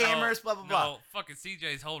 We're all gamers, blah, blah, blah. No, fucking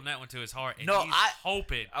CJ's holding that one to his heart. And No, he's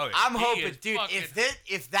hoping. Oh, yeah. I'm He hoping, is dude, fucking-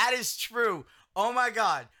 if that is true, oh my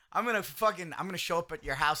God, I'm gonna show up at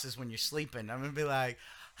your houses when you're sleeping. I'm gonna be like,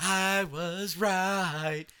 I was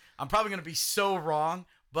right. I'm probably gonna be so wrong,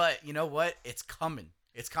 but you know what? It's coming.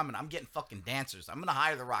 It's coming. I'm getting fucking dancers. I'm gonna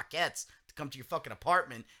hire the Rockettes to come to your fucking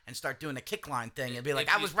apartment and start doing a kick line thing and be like,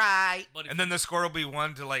 I was right. And then the score will be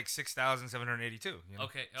 1 to like 6,782. You know?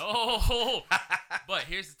 Okay. Oh, but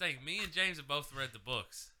here's the thing. Me and James have both read the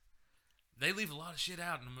books. They leave a lot of shit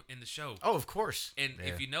out in the show. Oh, of course. And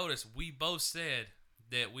if you notice, we both said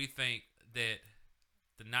that we think that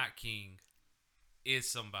the Night King is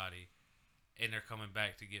somebody, and they're coming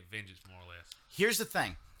back to get vengeance, more or less. Here's the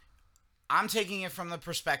thing. I'm taking it from the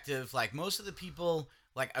perspective, like most of the people,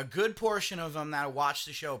 like a good portion of them that watch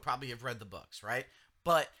the show probably have read the books, right?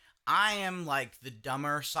 But I am like the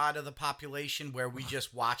dumber side of the population where we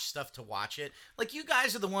just watch stuff to watch it. Like you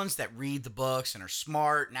guys are the ones that read the books and are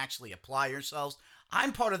smart and actually apply yourselves.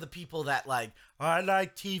 I'm part of the people that like, oh, I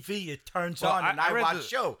like TV. It turns on and I watch the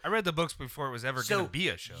show. I read the books before it was ever going to be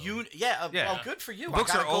a show. Well, good for you. The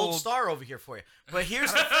books I got are a gold old. star over here for you. But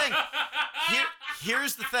here's the thing.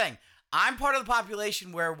 Here's the thing. I'm part of the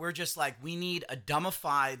population where we're just like, we need a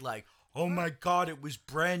dumbified, like, oh my God, it was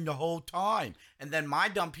Bran the whole time. And then my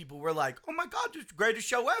dumb people were like, oh my God, this is the greatest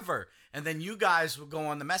show ever. And then you guys will go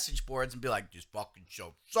on the message boards and be like, this fucking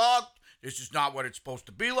show sucked. This is not what it's supposed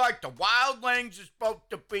to be like. The wildlings are supposed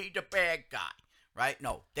to be the bad guy. Right?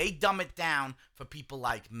 No, they dumb it down for people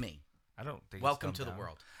like me. I don't think Welcome to the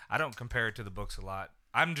world. I don't compare it to the books a lot.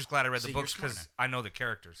 I'm just glad I read the books because I know the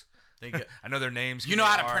characters. I know their names. You know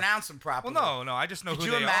how to pronounce them properly. Well, no, I just know who they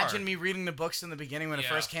are. Could you imagine me reading the books in the beginning when it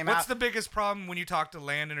first came out? What's the biggest problem when you talk to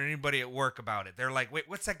Landon or anybody at work about it? They're like, wait,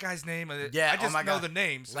 what's that guy's name? Yeah, I just know the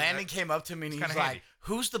name. So Landon came up to me and he's like, handy.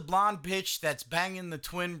 who's the blonde bitch that's banging the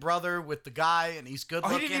twin brother with the guy and he's good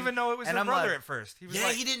looking? He didn't even know it was her brother at first. He was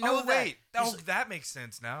like, he didn't know that. Wait. That makes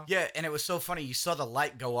sense now. Yeah, and it was so funny. You saw the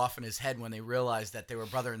light go off in his head when they realized that they were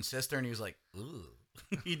brother and sister, and he was like, ooh.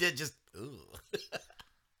 He did just, ooh.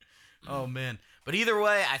 Oh, man. But either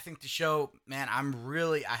way, I think the show, man,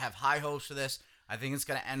 I have high hopes for this. I think it's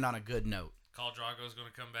going to end on a good note. Khal Drogo's going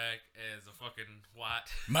to come back as a fucking white.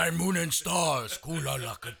 My moon and stars, kula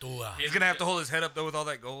lakatua. He's going to have to hold his head up, though, with all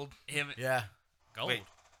that gold. Yeah. Gold. Wait.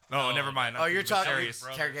 No, never mind. Oh, you're talking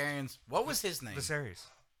Viserys. Targaryens. What was his name? Viserys.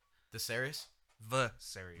 Viserys?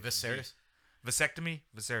 Viserys. Viserys? Vasectomy,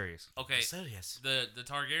 Viserys. Okay, Serious. the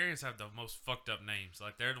Targaryens have the most fucked up names.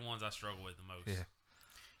 Like they're the ones I struggle with the most. Yeah.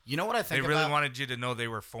 You know what I They think really about? wanted you to know they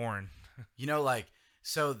were foreign. You know, like,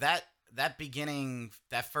 so that beginning,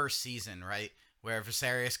 that first season, right, where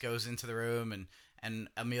Viserys goes into the room and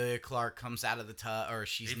Amelia Clark comes out of the tub, or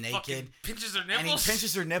she's He naked, fucking pinches her and he nipples.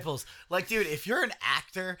 pinches her nipples. Like, dude, if you're an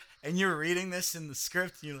actor and you're reading this in the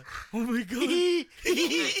script, you're like, oh my god.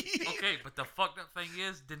 Okay, but the fucked up thing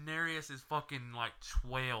is Daenerys is fucking like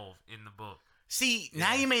 12 in the book. See,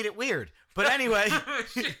 now you made it weird. But anyway,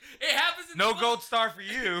 Shit, it happens in the No book. gold star for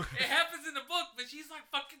you. It happens in the book, but she's like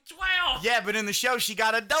fucking 12. yeah, but in the show, she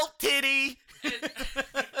got adult titty.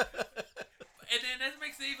 And then that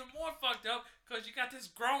makes it even more fucked up because you got this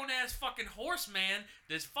grown ass fucking horseman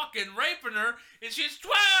that's fucking raping her, and she's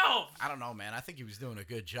 12. I don't know, man. I think he was doing a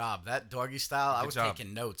good job. That doggy style, I was job.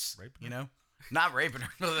 taking notes. Raping you know? Not raping her.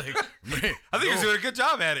 Like, I think he was doing a good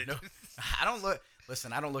job at it. No. I don't look.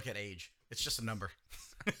 Listen, I don't look at age. It's just a number.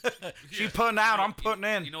 She Yeah. putting out, You know- I'm putting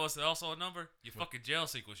in. You know what's also a number? Your fucking jail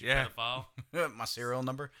sequence, you Yeah. pedophile. My serial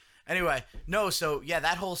number. Anyway, no, so yeah,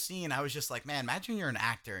 that whole scene, I was just like, man, imagine you're an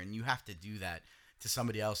actor and you have to do that to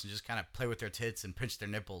somebody else and just kind of play with their tits and pinch their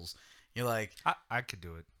nipples. You're like, I could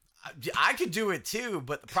do it. I could do it too,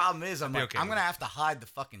 but the problem is, I'm be like, okay I'm with gonna it. have to hide the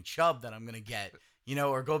fucking chub that I'm gonna get, you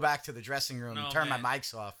know, or go back to the dressing room No, and turn man. my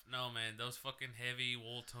mics off. No, man, those fucking heavy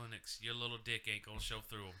wool tunics, your little dick ain't gonna show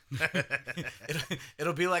through them.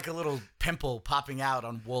 It'll be like a little pimple popping out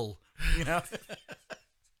on wool, you know?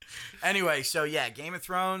 Anyway, so yeah, Game of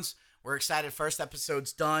Thrones. We're excited. First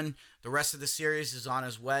episode's done. The rest of the series is on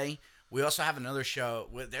its way. We also have another show.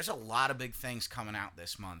 There's a lot of big things coming out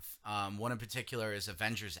this month. One in particular is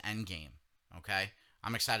Avengers Endgame. Okay?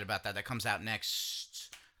 I'm excited about that. That comes out next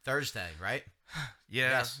Thursday, right? Yeah.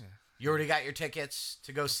 Yes. You already got your tickets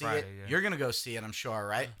to go see Friday, it? yeah. You're going to go see it, I'm sure,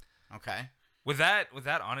 right? Okay. With that,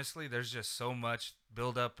 honestly, there's just so much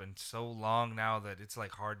build up and so long now that it's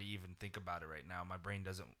like hard to even think about it right now. My brain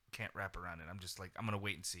can't wrap around it. I'm just like, I'm gonna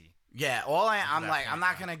wait and see. Yeah, I'm that like, I'm point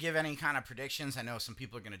not now. gonna give any kind of predictions. I know some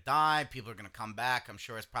people are gonna die, people are gonna come back. I'm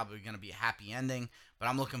sure it's probably gonna be a happy ending, but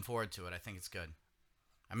I'm looking forward to it. I think it's good.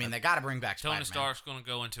 I mean, they got to bring back Tony Spider-Man. Stark's gonna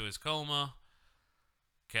go into his coma.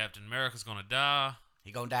 Captain America's gonna die.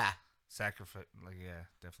 He gonna die. Sacrifice, like, yeah,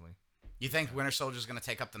 definitely. You think Winter Soldier's gonna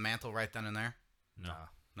take up the mantle right then and there? No,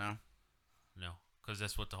 No. no, because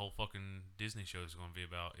that's what the whole fucking Disney show is gonna be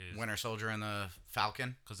about. Is Winter Soldier and the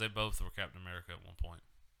Falcon. because they both were Captain America at one point.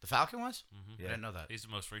 The Falcon was? Mm-hmm. I didn't know that. He's the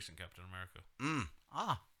most recent Captain America.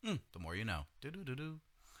 The more you know. Do.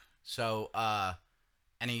 So,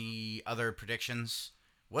 any other predictions?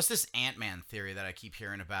 What's this Ant-Man theory that I keep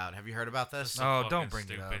hearing about? Have you heard about this? So Oh, fucking don't bring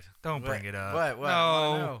it up. stupid. Don't bring it up. What?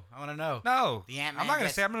 No. I want to know. No. The Ant-Man I'm not gonna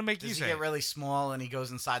gets- say. I'm gonna make Does you he say. get it. really small and he goes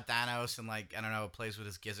inside Thanos and, like, I don't know, plays with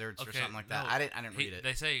his gizzards or something like that? no, I didn't read it.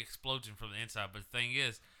 They say explosion from the inside, but the thing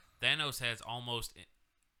is, Thanos has almost.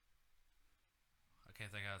 I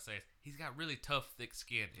can't think how to say it. He's got really tough, thick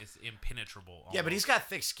skin. It's impenetrable. Yeah, but almost. he's got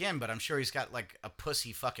thick skin, but I'm sure he's got, like, a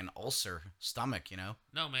pussy fucking ulcer stomach, you know?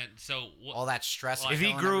 No, man. So what? All that stress. Well, If he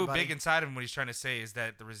killing grew everybody. big inside him, what he's trying to say is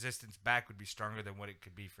that the resistance back would be stronger than what it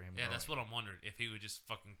could be for him. Yeah, growing. that's what I'm wondering. If he would just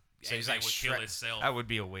fucking. So he's Ant-Man like would kill shred- himself. That would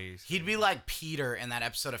be a waste. He'd be like Peter in that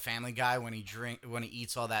episode of Family Guy when he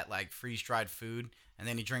eats all that, like, freeze-dried food, and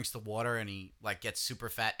then he drinks the water and he, like, gets super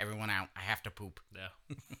fat. Everyone out. I have to poop.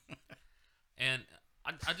 Yeah. And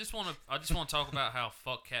I just want to talk about how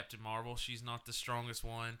fuck Captain Marvel. She's not the strongest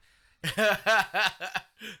one.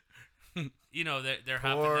 You know they're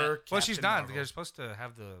hyping Poor that. Well, she's Captain not. Marvel. They're supposed to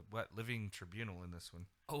have the living tribunal in this one.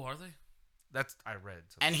 Oh, are they? That's I read.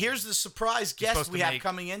 So And here's the surprise guest supposed we to have make-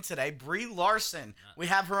 coming in today, Brie Larson. We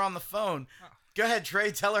have her on the phone. Go ahead,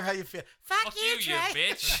 Trey. Tell her how you feel. Fuck, Fuck you, Trey.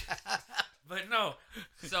 bitch. But no.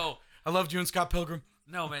 So I loved you and Scott Pilgrim.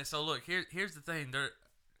 no, man. So look, here's the thing.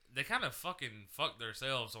 They kind of fucking fucked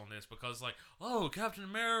themselves on this because like, oh, Captain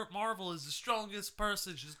Marvel is the strongest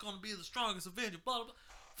person. She's gonna be the strongest Avenger. Blah blah blah.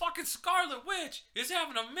 Fucking Scarlet Witch is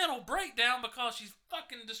having a mental breakdown because she's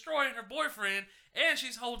fucking destroying her boyfriend and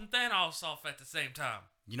she's holding Thanos off at the same time.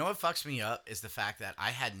 You know what fucks me up is the fact that I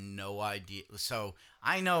had no idea. So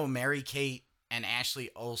I know Mary Kate and Ashley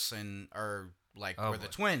Olsen are like Oh, were the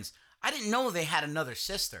boy. twins. I didn't know they had another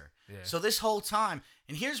sister. Yeah. So this whole time,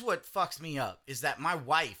 and here's what fucks me up is that my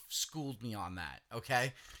wife schooled me on that.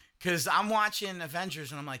 Okay. Because I'm watching Avengers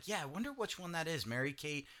and I'm like, yeah, I wonder which one that is, Mary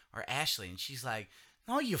Kate or Ashley. And she's like,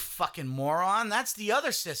 no, you fucking moron. That's the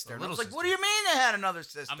other sister. And I was little like, what do you mean they had another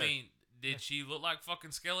sister? I mean, did she look like fucking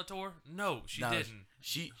Skeletor? No, she No, didn't.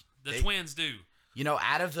 She, The they- twins do. You know,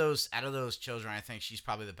 out of those children, I think she's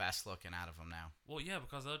probably the best looking out of them now. Well, yeah,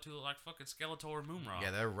 because the other two look like fucking Skeletor and Moonrock.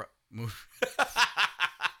 Yeah, they're.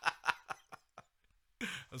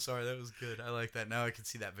 I'm sorry, that was good. I like that. Now I can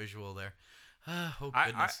see that visual there. Oh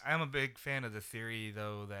goodness. I'm a big fan of the theory,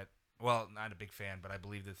 though, that, well, not a big fan, but I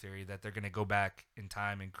believe the theory that they're going to go back in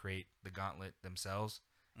time and create the gauntlet themselves.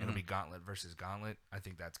 It'll be gauntlet versus gauntlet. I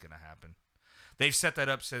think that's going to happen. They've set that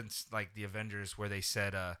up since, like, the Avengers, where they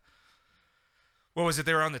said, what was it?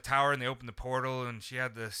 They were on the tower and they opened the portal and she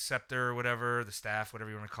had the scepter or whatever, the staff, whatever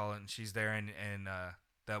you want to call it, and she's there and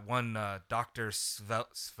that one Dr.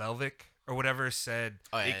 Svelvik or whatever said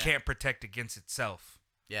it can't protect against itself.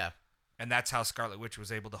 Yeah. And that's how Scarlet Witch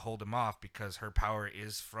was able to hold him off, because her power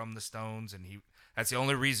is from the stones, and that's the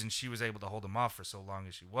only reason she was able to hold him off for so long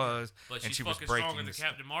as she was. But and she's she was fucking breaking stronger than the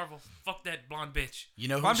Captain Marvel. Fuck that blonde bitch. You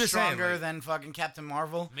know Well, I'm who's just saying, stronger like- than fucking Captain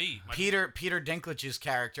Marvel? Me. Peter Dinklage's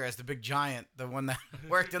character as the big giant, the one that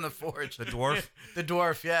worked in the forge. The dwarf? The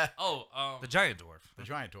dwarf, yeah. Oh, The giant dwarf. The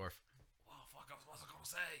giant dwarf. oh, fuck, what was I going to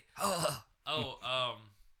say?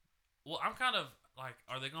 Well, I'm kind of like,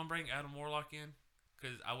 are they going to bring Adam Warlock in?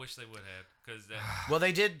 Because I wish they would have. Because that. Well,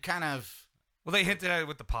 they did kind of, Well, they hinted at it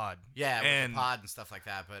with the pod. yeah, with And the pod and stuff like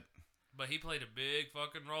that, but But he played a big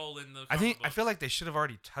fucking role in the. I feel like they should have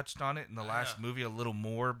already touched on it in the last movie a little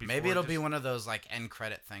more. Before maybe it'll just- be one of those like end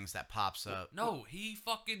credit things that pops up. No, he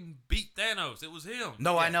fucking beat Thanos. It was him.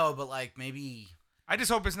 No, I know, but like maybe. I just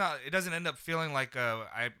hope it doesn't end up feeling like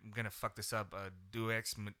I'm gonna fuck this up.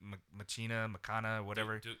 Deus Machina,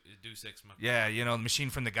 whatever. Deus Ex Machina. Yeah, you know, the machine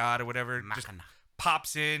from the god or whatever. Just Machina.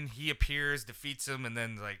 pops in, he appears, defeats him, and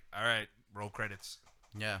then like, all right, roll credits.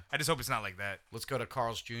 Yeah. I just hope it's not like that. Let's go to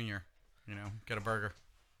Carl's Jr. You know, get a burger.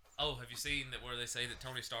 Oh, have you seen that where they say that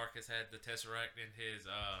Tony Stark has had the Tesseract in his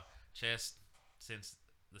chest since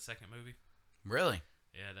the second movie? Really?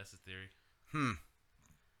 Yeah, that's the theory.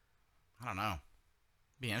 I don't know.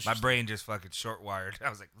 Be My interesting. brain just fucking short wired. I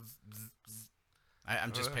was like,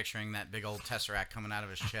 I'm just picturing that big old tesseract coming out of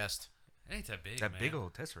his chest. It ain't that big. that man. big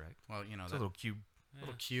old tesseract. Well, you know, It's that a little cube.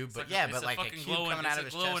 little cube, It's but like yeah, it's but like a fucking cube coming out of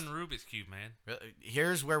his It's a glowing chest. Rubik's cube, man.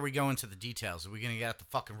 Here's where we go into the details. Are we gonna get out the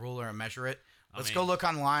fucking ruler and measure it? Let's mean- go look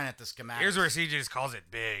online at the schematic. Here's where CJ just calls it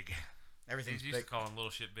big. Everything's He's used big. to calling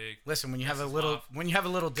little shit big. Listen, when you This have a is little live. when you have a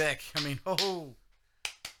little dick, I mean, oh,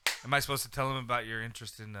 Am I supposed to tell him about your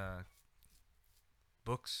interest in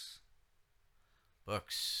books?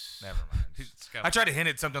 books. Never mind. It's got- I tried to hint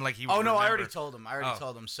at something like he would Oh no, I already remember. told him. I already Oh.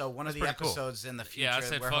 told him. So one of That's the pretty cool. episodes in the future. Yeah, I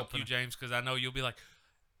said we're fuck hoping you, James, because I know you'll be like,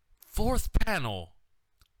 fourth panel,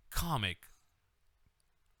 comic,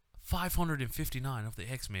 559 of the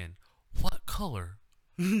X-Men. What color?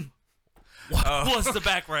 What was the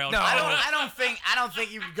background? No. I don't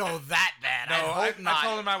think you would go that bad. No, I hope not. I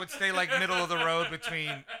told him I would stay like middle of the road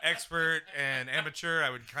between expert and amateur. I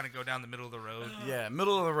would kind of go down the middle of the road, Yeah,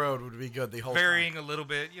 middle of the road would be good. The whole varying a little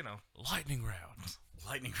bit, you know. Lightning round. time.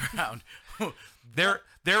 Lightning round.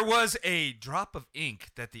 There was a drop of ink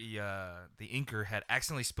that the inker had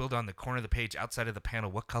accidentally spilled on the corner of the page outside of the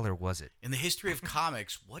panel. What color was it? In the history of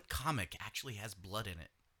comics, what comic actually has blood in it?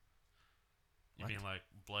 You mean like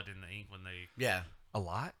blood in the ink when they? Yeah, A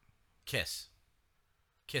lot? Kiss.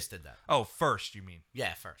 Kiss did that. Oh, first you mean?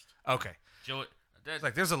 Yeah, first. Okay. Joe, It's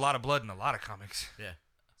like there's a lot of blood in a lot of comics. Yeah.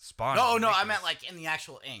 Spawn. No, is I ridiculous. meant like in the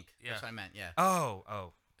actual ink. Yeah. That's what I meant. Yeah.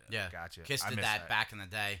 Oh. Yeah. Gotcha. Kiss I did missed that back in the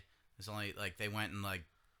day. It's only like they went and like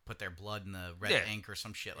put their blood in the red Yeah. ink or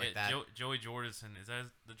some shit like that. Joey Jordison, is that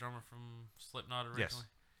the drummer from Slipknot originally?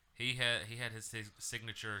 Yes. He had his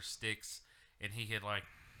signature sticks, and he had like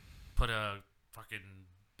put a fucking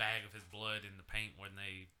bag of his blood in the paint when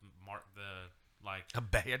they marked the like. A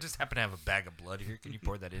bag. I just happen to have a bag of blood here. Can you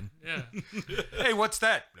pour that in? Yeah. Hey, what's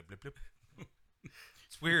that? Blip, blip, blip.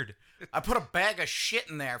 It's weird. I put a bag of shit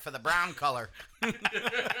in there for the brown color.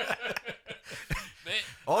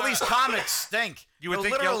 All these comics stink. You would No,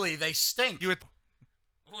 think literally they stink. You would.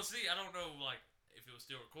 Well, see, I don't know, like, if it was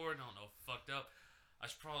still recording. I don't know if it fucked up. I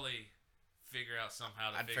should probably figure out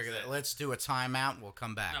somehow to I'd fix figure that. that. Let's do a timeout. And we'll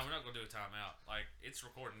come back. No, we're not gonna do a timeout. Like, it's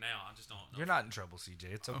recording now. I just don't know. You're not in trouble,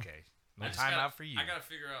 CJ. It's okay. I No just time gotta- out for you. I gotta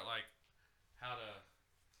figure out like how to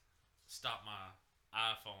stop my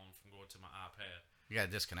iPhone from going to my iPad. You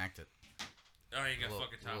gotta disconnect it. I ain't got Little-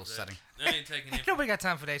 fucking time little for that. setting. I ain't taking it. Nobody got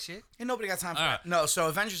time for that shit. Ain't nobody got time for All that. right. No, so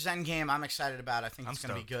Avengers Endgame, I'm excited about. I think I'm it's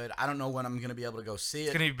gonna be stoked. good. I don't know when I'm gonna be able to go see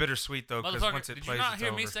It's it. gonna be bittersweet though, because Motherfucker, once it did plays, you not it's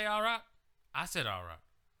hear over. me say all right? I said all right.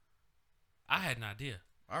 I had an idea.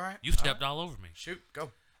 All right. You stepped all over me. Shoot,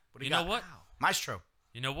 go. What do You you know got? what? Maestro.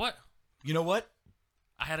 You know what? You know what?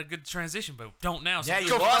 I had a good transition, but don't now. So Yeah, you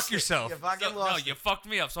Go lost fuck it. yourself. You fucking no, lost you it. fucked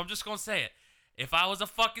me up. So I'm just gonna say it. If I was a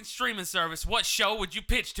fucking streaming service, what show would you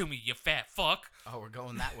pitch to me, you fat fuck? Oh, we're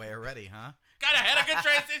going that way already, huh? God, I had a good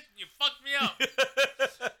transition. You fucked me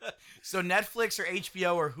up. So Netflix or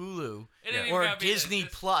HBO or Hulu or Disney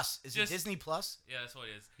Plus. Is it Disney Plus? Yeah, that's what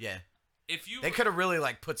it is. Yeah. They could have really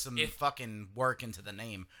like put some fucking work into the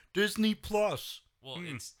name. Disney Plus. Well,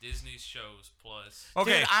 it's Disney's shows plus.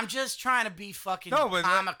 Okay, dude, I'm just trying to be fucking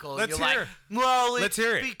comical. Let's You're hear like, well, let's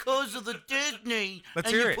hear it because of the Disney. Let's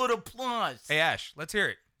and hear you it. put a plus. Hey Ash, let's hear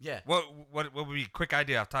it. Yeah. What would be a quick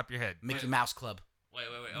idea off the top of your head? Mickey Mouse Club. Wait.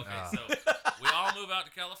 Okay, so we all move out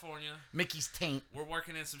to California. Mickey's taint. We're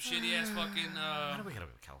working in some shitty ass fucking. Why do we gotta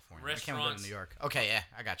go to California? Restaurants. I can't go to New York. Okay, yeah,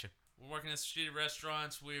 I got you. We're working in some shitty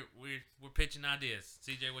restaurants. We're pitching ideas.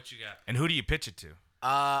 CJ, what you got? And who do you pitch it to?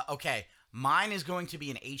 Okay. Mine is going to be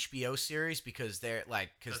an HBO series because they're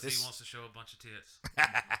like because he wants to show a bunch of tits.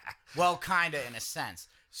 Well, kinda in a sense.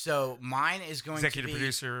 So mine is going Executive to be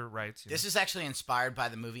producer rights. This is actually inspired by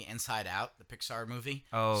the movie Inside Out, the Pixar movie.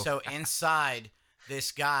 Oh. So inside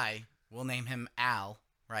this guy, we'll name him Al,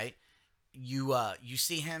 right? You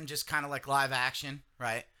see him just kind of like live action,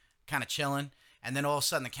 right? Kind of chilling, and then all of a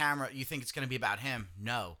sudden the camera, you think it's going to be about him.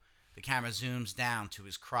 No. The camera zooms down to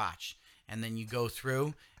his crotch, and then you go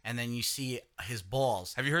through and then you see his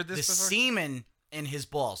balls. Have you heard this the before? Semen in his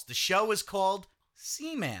balls. The show is called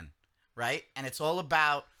Seaman, right? And it's all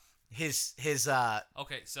about his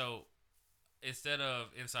Okay, so instead of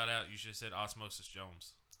Inside Out, you should have said Osmosis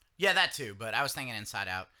Jones. Yeah, that too, but I was thinking Inside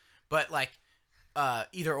Out. But like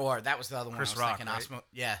either or, that was the other one Chris I was Rock, thinking. right?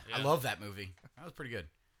 Yeah, I love that movie. That was pretty good.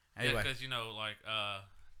 Anyway, Yeah, because like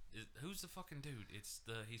who's the fucking dude?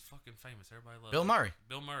 He's fucking famous. Everybody loves Bill him. Murray.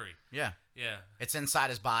 Bill Murray. Yeah. Yeah. It's inside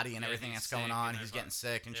his body and Yeah, everything he's that's going sick on. and He's getting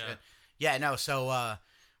sick and yeah. shit. Yeah, no, so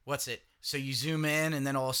what's it? So you zoom in and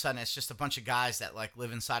then all of a sudden it's just a bunch of guys that like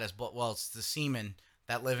live inside his balls. Well, it's the semen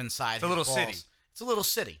that live inside It's a his little balls. city. It's a little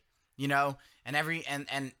city, you know? And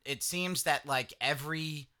and it seems that like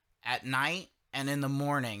at night and in the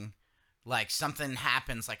morning, like something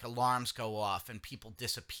happens, like alarms go off and people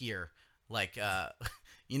disappear. Like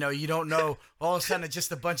you know, you don't know. All of a sudden, it's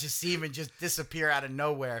just a bunch of semen just disappear out of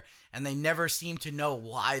nowhere, and they never seem to know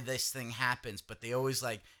why this thing happens. But they always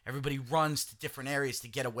like everybody runs to different areas to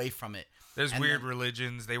get away from it. There's And weird then-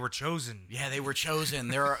 religions. They were chosen. Yeah, they were chosen.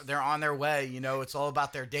 They're on their way. You know, it's all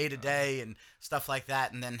about their day to day and stuff like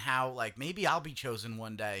that. And then how like maybe I'll be chosen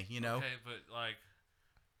one day. You know. Okay, but like,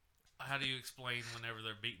 how do you explain whenever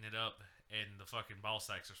they're beating it up and the fucking ball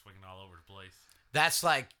sacks are swinging all over the place? That's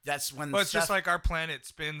when. Well, it's stuff, just like our planet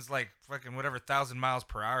spins like fucking whatever 1,000 miles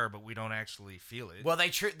per hour, but we don't actually feel it. Well,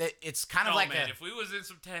 it's kind of No, like man, if we was in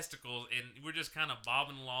some testicles and we're just kind of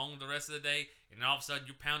bobbing along the rest of the day, and all of a sudden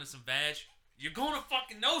you're pounding some vag, you're gonna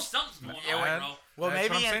fucking know something's going on, bro. well, That's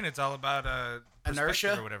maybe what I'm saying. It's all about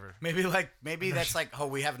inertia or whatever. Maybe that's like, oh,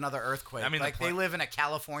 we have another earthquake. I mean, like they live in a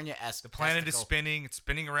California-esque. The planet is spinning. It's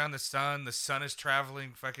spinning around the sun. The sun is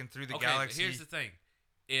traveling fucking through the Okay, galaxy. but here's the thing: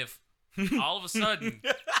 if all of a sudden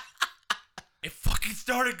it fucking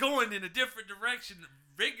started going in a different direction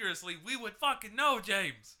vigorously, we would fucking know,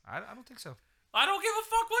 James. I don't think so. I don't give a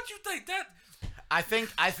fuck what you think. That I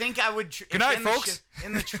think I would. Good night, in folks.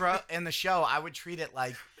 In the show, I would treat it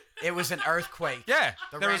like it was an earthquake. Yeah,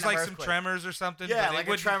 The there was random like some earthquake. tremors or something. Yeah, but like a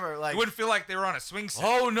wouldn't- tremor, like- it wouldn't feel like they were on a swing set.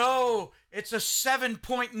 Oh no! It's a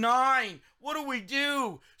 7.9. What do we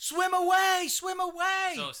do? Swim away! Swim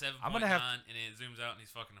away! so 7.9, I'm gonna have- and it zooms out and he's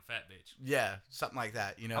fucking a fat bitch. yeah, something like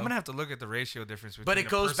that. You know. I'm gonna have to look at the ratio difference between. But it a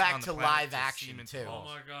goes person back on the to planet live action, semen too. Oh balls.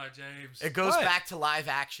 my god, James. It goes What? back to live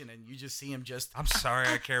action, and you just see him just. I'm sorry,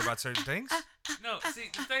 I care about certain things. No, see,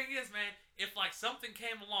 the thing is, man, if like something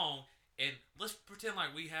came along, and let's pretend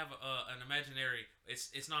like we have an imaginary.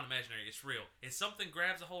 It's not imaginary. It's real. If something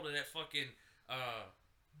grabs a hold of that fucking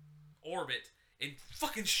orbit and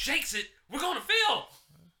fucking shakes it, we're gonna feel.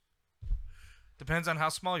 Depends on how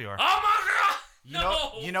small you are. Oh my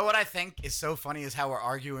god! You know what I think is so funny is how we're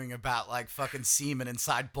arguing about like fucking semen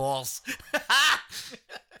inside balls.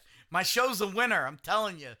 My show's a winner, I'm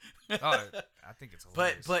telling you. Oh, I think it's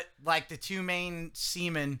hilarious. But like the two main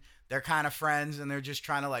seamen, they're kind of friends and they're just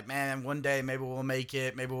trying to like, man, one day maybe we'll make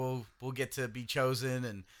it, maybe we'll get to be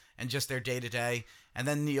chosen and just their day to day. And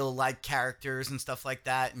then you'll like characters and stuff like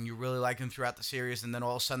that, and you really like them throughout the series, and then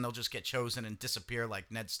all of a sudden they'll just get chosen and disappear like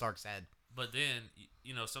Ned Stark's head. But then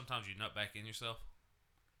you know sometimes you nut back in yourself.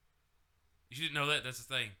 You didn't know that? That's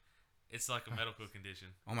the thing. It's like a medical condition.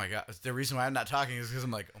 Oh my god! The reason why I'm not talking is because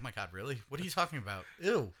I'm like, oh my god, really? What are you talking about?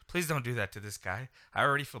 Ew! Please don't do that to this guy. I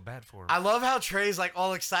already feel bad for him. I love how Trey's like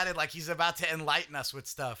all excited, like he's about to enlighten us with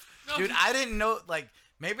stuff. No, Dude, I didn't know. Like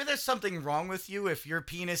maybe there's something wrong with you if your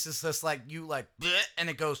penis is just like you like bleh, and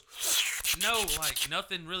it goes. No, like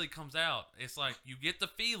nothing really comes out. It's like you get the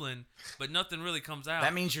feeling, but nothing really comes out.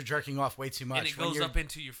 That means you're jerking off way too much. And it goes up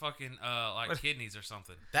into your fucking kidneys or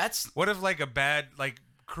something. What if like a bad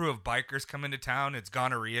crew of bikers come into town? It's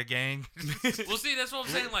gonorrhea gang. Well, see, that's what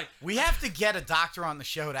I'm saying. Like, we have to get a doctor on the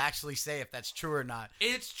show to actually say if that's true or not.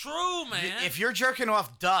 it's true, man. If you're jerking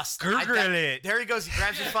off dust, Gurgle it. There he goes. He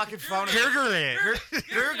grabs his fucking phone. Gurgle it.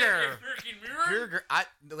 Gurgle. Gurgle.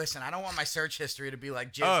 Listen, I don't want my search history to be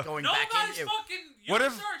like jizz going back Nobody's in you. fucking. What Your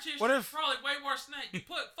if- search history what is if- probably way worse than that. You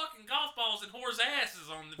put fucking golf balls and whores' asses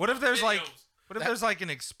on the. What if there's videos. What if there's like an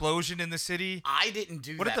explosion in the city? I didn't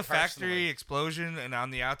do What that if the factory personally. explosion and on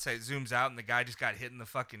the outside zooms out and the guy just got hit in the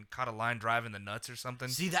fucking caught a line drive in the nuts or something?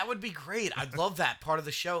 See, that would be great. I'd love that part of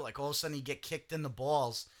the show. Like all of a sudden you get kicked in the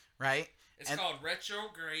balls, right? It's called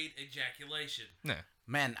retrograde ejaculation. No.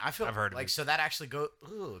 Man, I feel I've heard of like it. so that actually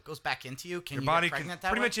goes back into you. Can Your you body get can pregnant that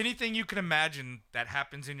pretty way? much anything you can imagine that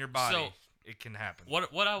happens in your body. So- it can happen.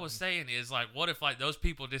 What I was saying is like, what if like those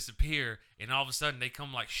people disappear and all of a sudden they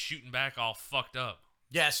come like shooting back all fucked up?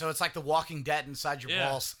 Yeah, so it's like the Walking Dead inside your Yeah.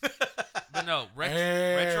 balls. But no,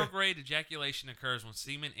 retrograde ejaculation occurs when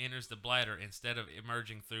semen enters the bladder instead of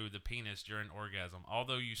emerging through the penis during orgasm.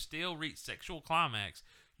 Although you still reach sexual climax,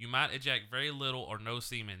 you might eject very little or no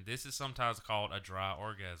semen. This is sometimes called a dry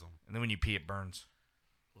orgasm. And then when you pee, it burns.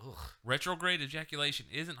 Ugh. Retrograde ejaculation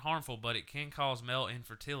isn't harmful, but it can cause male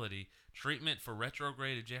infertility. Treatment for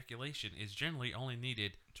retrograde ejaculation is generally only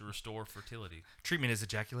needed to restore fertility. Treatment is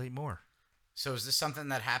ejaculate more. So is this something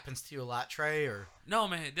that happens to you a lot, Trey? Or No,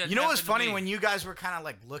 man. It doesn't you know what's happen to funny me. when you guys were kind of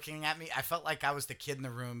like looking at me? I felt like I was the kid in the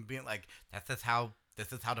room, being like, "This is how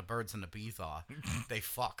the birds and the bees are. They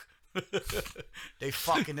fuck. They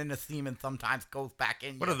fuck, and then the semen sometimes goes back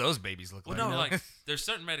in. What you. do those babies look Well, like? no, like there's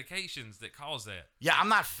certain medications that cause that. Yeah, I'm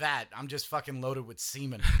not fat. I'm just fucking loaded with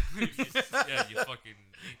semen. Yeah, you fucking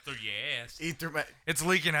eat through your ass. Eat through my. It's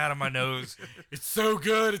leaking out of my nose. It's so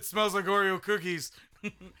good. It smells like Oreo cookies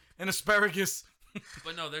and asparagus.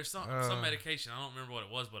 But no, there's some medication. I don't remember what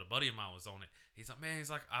it was, but a buddy of mine was on it. He's like, man,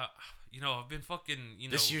 I've been fucking,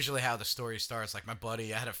 This is usually how the story starts. Like my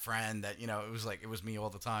buddy, I had a friend that it was me all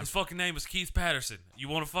the time. his fucking name was Keith Patterson. You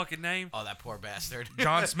want a fucking name? Oh, that poor bastard.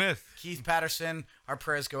 John Smith. Keith Patterson. Our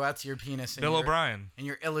prayers go out to your penis. And Bill your, O'Brien. and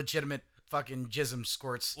your illegitimate fucking jism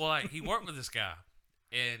squirts. Well, like, he worked with this guy,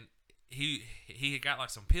 and he had got like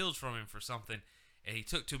some pills from him for something, and he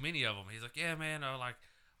took too many of them. He's like, yeah, man,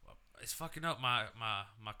 it's fucking up my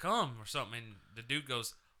cum or something. And the dude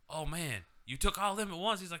goes, oh man, you took all of them at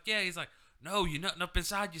once? He's like, yeah. He's like, no, you're nutting up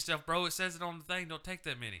inside yourself, bro. It says it on the thing. Don't take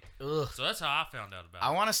that many. Ugh. So that's how I found out about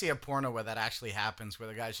I it. want to see a porno where that actually happens, where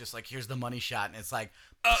the guy's just like, here's the money shot, and it's like,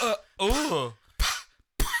 Ooh.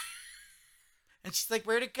 and she's like,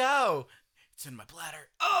 where'd it go? It's in my bladder.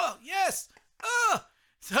 Oh, yes. Oh,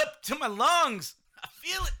 it's up to my lungs. I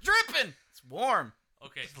feel it dripping. It's warm.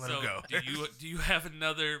 Okay, let so him go. do you have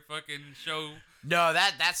another fucking show? No,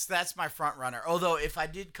 that's my front runner. Although if I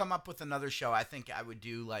did come up with another show, I think I would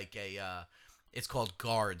do like it's called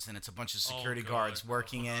Guards, and it's a bunch of security God. guards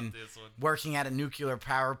working Not in this one. working at a nuclear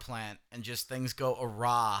power plant, and just things go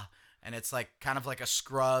awry, and it's like kind of like a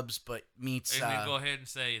Scrubs but meets And then go ahead and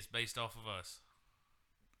say it's based off of us.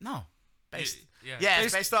 no, based Yeah.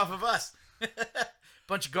 it's based off of us.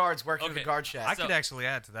 Bunch of guards working in the Okay. guard shack. I could actually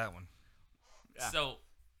add to that one. Yeah. So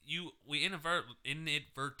we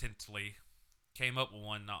inadvertently came up with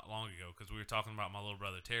one not long ago because we were talking about my little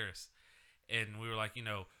brother Terrace, and we were like,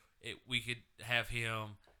 we could have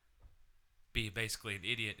him be basically an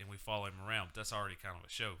idiot and we follow him around, but that's already kind of a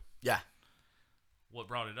show. Yeah. What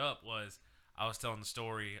brought it up was I was telling the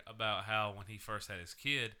story about how when he first had his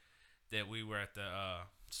kid that we were at the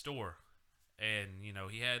store, and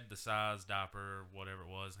he had the size diaper or whatever it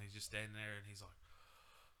was, and he's just standing there and he's like,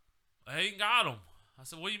 I ain't got them. I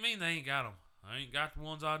said, what do you mean they ain't got them? I ain't got the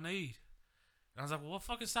ones I need. And I was like, well, what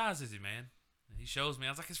fucking size is he, man? And he shows me. I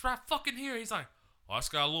was like, it's right fucking here. He's like, well, it's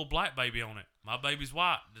got a little black baby on it. My baby's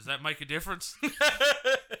white. Does that make a difference?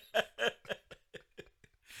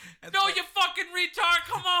 No, you fucking retard.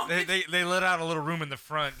 Come on. They let out a little room in the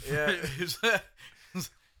front. Yeah.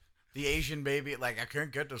 The Asian baby, like, I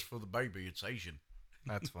can't get this for the baby. It's Asian.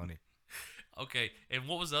 That's funny. Okay, and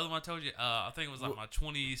what was the other one I told you? I think it was like my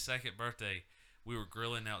 22nd birthday. We were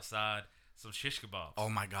grilling outside some shish kebabs. Oh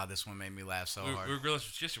my God, this one made me laugh so hard. We were grilling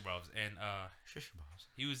some shish kebabs, and Shish kebabs.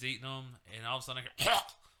 he was eating them, and all of a sudden I heard,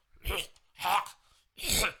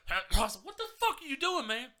 I was like, what the fuck are you doing,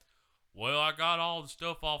 man? Well, I got all the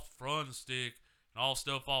stuff off the front of the stick and all the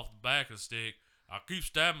stuff off the back of the stick. I keep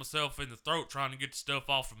stabbing myself in the throat trying to get the stuff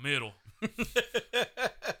off the middle.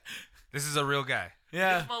 This is a real guy.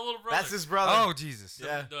 Yeah. It's my little brother. That's his brother. Oh Jesus.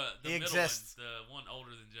 Yeah. The He middle exists. one, the one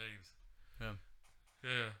older than James. Yeah.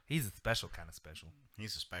 Yeah. He's a special kind of special.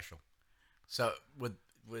 He's a special. So,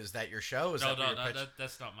 was that your show? Was No, that no, your no, pitch?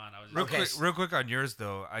 that's not mine. I was Real just Okay. real quick on yours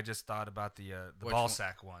though. I just thought about the Which ball one?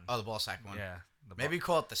 sack one. Oh, the ball sack one. Yeah. Maybe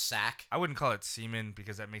call it the sack. I wouldn't call it semen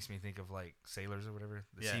because that makes me think of like sailors or whatever.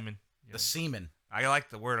 The Yeah. semen. The semen. I like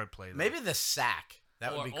the word I play. Though. Maybe the sack.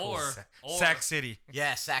 That would be cool. or- Sack City.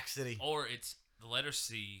 Yeah, Sack City. Or it's the letter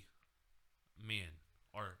C, men,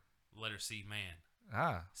 or letter C, man.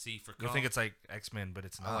 Ah. C for You cum. think it's like X-Men, but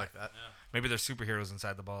it's not. I like that. Yeah. Maybe they're superheroes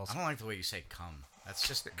inside the balls. I don't like the way you say "cum." That's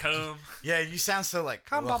just Cum. Yeah, you sound so like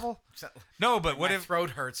Cum ugh. bubble. So- No, but what my if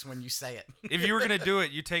throat hurts when you say it? if you were gonna do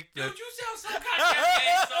it, you take the Dude, you sound so goddamn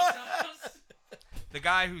gay sometimes. the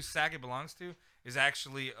guy whose sack it belongs to is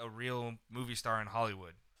actually a real movie star in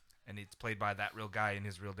Hollywood, and it's played by that real guy in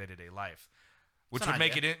his real day-to-day life, which It's an would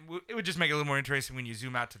make idea. it would just make it a little more interesting when you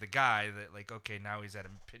zoom out to the guy that like okay now he's at a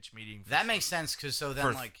pitch meeting. That makes sense because so then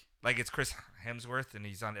for- like it's Chris Hemsworth and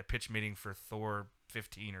he's on a pitch meeting for Thor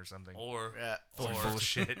 15 or something. Or, yeah, Thor full of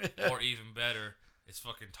shit. or even better, it's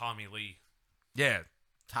fucking Tommy Lee. Yeah.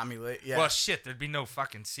 Tommy Lee. Yeah. Well, shit, there'd be no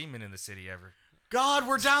fucking semen in the city ever. God,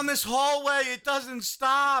 we're down this hallway. It doesn't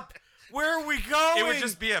stop. Where are we going? It would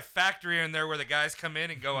just be a factory in there where the guys come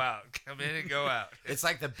in and go out, come in and go out. It's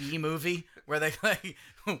like the B movie where they like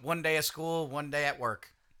one day at school, one day at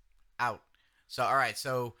work, out. So all right,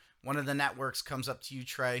 so one of the networks comes up to you,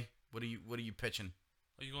 Trey. What are you pitching?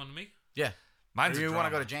 Are you going to me? Yeah, Mine's or a you want to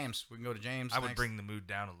go drama. to James? We can go to James. I would next. bring the mood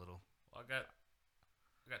down a little. Well, I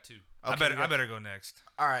got two. Okay, I better go next.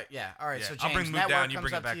 All right, yeah, all right. Yeah, So I'll James, bring the mood network down, you comes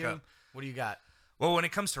bring it up back to you. up. What do you got? Well, when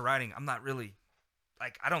it comes to writing, I'm not really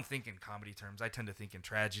like I don't think in comedy terms. I tend to think in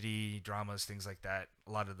tragedy, dramas, things like that.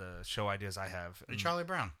 A lot of the show ideas I have. Hey, Charlie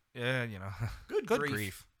Brown. Yeah, you know. Good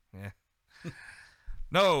grief. Yeah.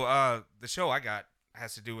 No, the show I got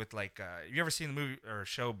has to do with like you ever seen the movie or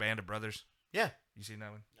show Band of Brothers? Yeah, You seen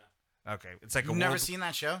that one? No. Okay. It's like you've a never world- seen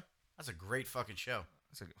that show? That's a great fucking show.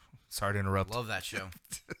 it's like- sorry to interrupt. Love that show.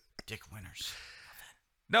 Dick Winters.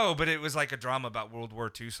 No, but it was like a drama about World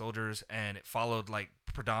War II soldiers, and it followed like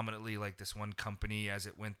predominantly like this one company as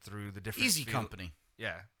it went through the different Easy Company.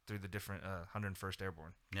 Yeah, through the different 101st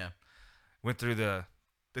Airborne. Yeah. Went through the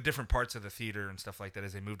different parts of the theater and stuff like that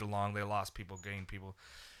as they moved along. They lost people, gained people.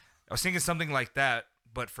 I was thinking something like that,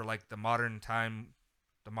 but for like the modern time,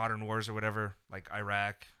 the modern wars or whatever, like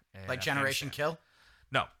Iraq and Like Generation Afghanistan. Kill?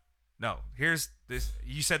 No. Here's this.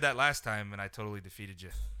 You said that last time, and I totally defeated you.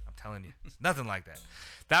 I'm telling you, it's nothing like that.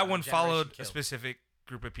 That one Generation followed Kill. a specific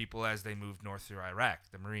group of people as they moved north through Iraq,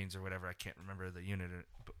 the Marines or whatever. I can't remember the unit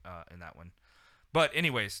in that one. But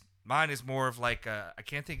anyways, mine is more of like I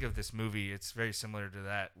can't think of this movie. It's very similar to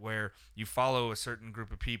that, where you follow a certain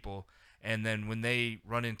group of people, and then when they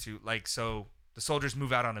run into like so, the soldiers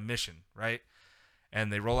move out on a mission, right? And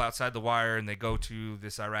they roll outside the wire and they go to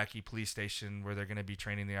this Iraqi police station where they're going to be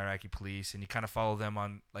training the Iraqi police. And you kind of follow them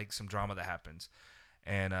on like some drama that happens.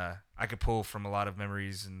 And I could pull from a lot of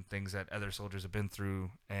memories and things that other soldiers have been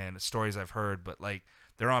through and stories I've heard. But like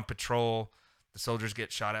they're on patrol. The soldiers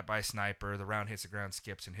get shot at by a sniper. The round hits the ground,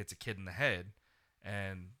 skips, and hits a kid in the head.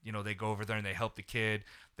 And, you know, they go over there and they help the kid.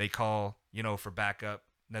 They call, you know, for backup.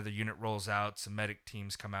 Another unit rolls out. Some medic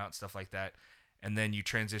teams come out, stuff like that. And then you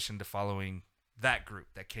transition to following that group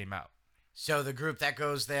that came out. So the group that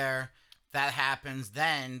goes there, that happens.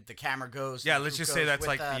 Then the camera goes. Yeah, the let's group just say goes that's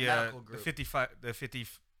with like medical the group.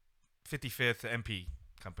 55th MP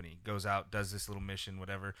company goes out, does this little mission,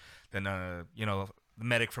 whatever. Then you know, the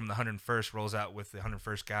medic from the 101st rolls out with the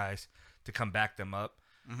 101st guys to come back them up.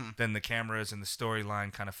 Mm-hmm. Then the cameras and the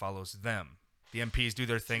storyline kind of follows them. The MPs do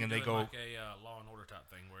their thing and they go. like a Law and Order type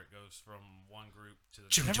thing where it goes from one group to the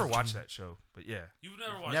I next. never watched that show, but yeah. You've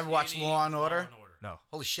never watched. Never watched any Law and Order? No.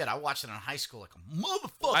 Holy shit! I watched it in high school like a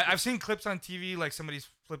motherfucker. I've seen clips on TV, like somebody's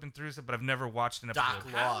flipping through stuff, but I've never watched an Doc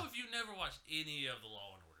episode. Law. How have you never watched any of the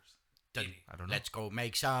Law and Orders? Any? I don't know. Let's go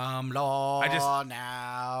make some law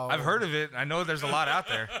now. I've heard of it. I know there's a lot out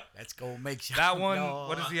there. Let's go make some That one. law.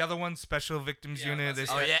 What is the other one? Special Victims Yeah, Unit.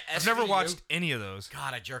 that's- Oh, yeah, I've never SVU. watched any of those.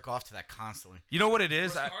 God, I jerk off to that constantly. You know what it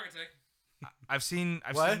is? Mariska Hargitay. I've seen.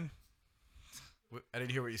 What? I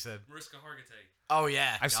didn't hear what you said. Mariska Hargitay. Oh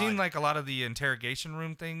yeah, I've God. seen like a lot of the interrogation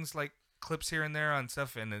room things, like clips here and there on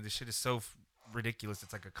stuff, and the shit is so ridiculous.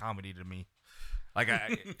 It's like a comedy to me. Like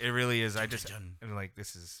it really is. I just I'm like,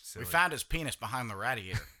 this is silly. We found his penis behind the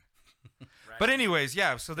radiator. But anyways,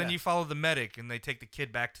 yeah. So then Yeah. you follow the medic, and they take the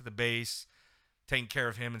kid back to the base, taking care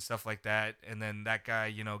of him and stuff like that. And then that guy,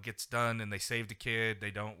 you know, gets done, and they save the kid.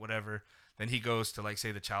 They don't, whatever. Then he goes to like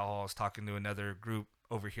say the chow hall is talking to another group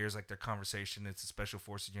overhears like their conversation. It's a special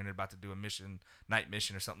forces unit about to do a night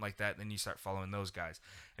mission or something like that. And then you start following those guys,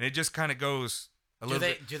 and it just kind of goes a little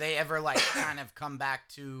bit. Do they ever like kind of come back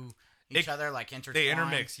to each other, like intertwine? They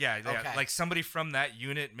intermix, yeah. Okay. Like somebody from that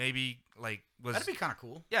unit maybe like was. That'd be kind of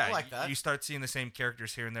cool. Yeah, I like that. You start seeing the same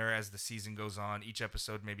characters here and there as the season goes on. Each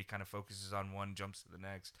episode maybe kind of focuses on one, jumps to the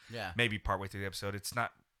next. Yeah. Maybe partway through the episode, it's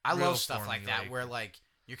not. I love stuff like that where like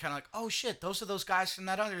you're kind of like, oh shit, those are those guys from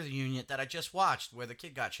that other unit that I just watched where the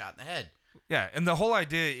kid got shot in the head. Yeah, and the whole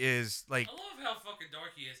idea is like. I love how fucking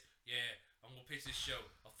dark he is. Yeah, I'm gonna pitch this show.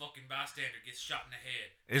 A fucking bystander gets shot in the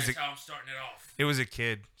head. That's how I'm starting it off. It was a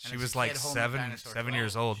kid. She was like 7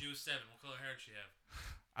 years old. She was 7. What color hair did she have?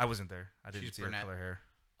 I wasn't there. I didn't see her brunette. color hair.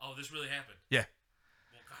 Oh, this really happened. Yeah.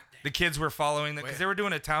 Well, goddamn. The kids were following that because they were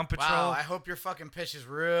doing a town patrol. Wow, I hope your fucking pitch is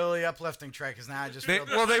really uplifting, Trey, because now I just they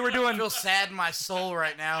were doing. I feel sad in my soul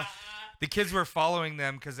right now. The kids were following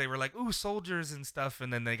them because they were like, "Ooh, soldiers and stuff,"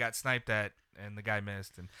 and then they got sniped at, and the guy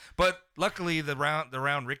missed. But luckily, the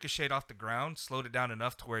round ricocheted off the ground, slowed it down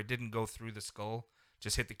enough to where it didn't go through the skull,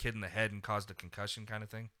 just hit the kid in the head and caused a concussion kind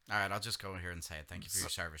of thing. All right, I'll just go in here and say it. Thank you for your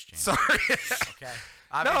service, James. Sorry. Okay.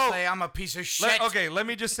 Obviously, I'm a piece of shit. Let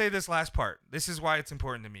me just say this last part. This is why it's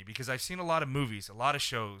important to me because I've seen a lot of movies, a lot of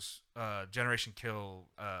shows, Generation Kill,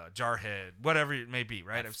 Jarhead, whatever it may be,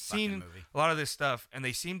 right? I've seen a lot of this stuff, and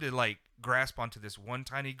they seem to like grasp onto this one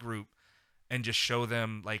tiny group and just show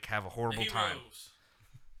them like have a horrible time.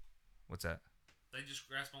 What's that? They just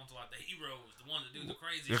grasp onto like the heroes, the one that do the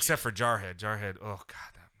crazy Except for Jarhead. Jarhead, oh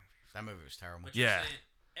god, that movie was terrible. But you're saying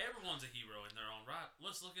everyone's a hero in their own right.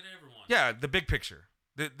 Let's look at everyone. Yeah, the big picture.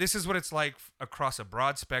 This is what it's like across a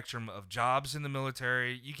broad spectrum of jobs in the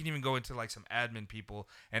military. You can even go into like some admin people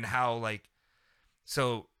and how like,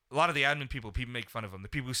 so a lot of the admin people make fun of them. The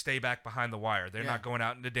people who stay back behind the wire, they're not going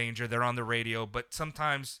out into danger. They're on the radio, but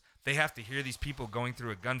sometimes they have to hear these people going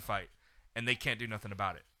through a gunfight and they can't do nothing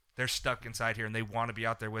about it. They're stuck inside here and they want to be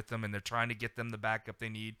out there with them and they're trying to get them the backup they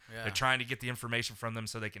need. Yeah. They're trying to get the information from them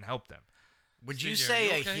so they can help them. Would you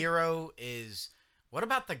say a hero is... What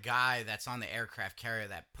about the guy that's on the aircraft carrier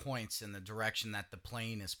that points in the direction that the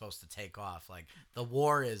plane is supposed to take off? Like, the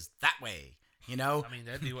war is that way, you know? I mean,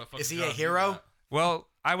 that'd be what fucking is he a hero? Well,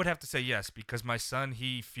 I would have to say yes, because my son,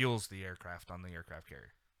 he fuels the aircraft on the aircraft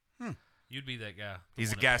carrier. You'd be that guy.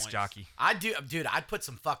 He's a gas jockey. I do, dude. I'd put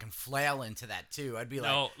some fucking flail into that too. I'd be like,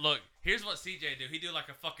 no, look. Here's what CJ do. He do like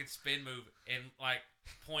a fucking spin move and like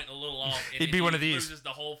point a little off. And he'd be one of these. Loses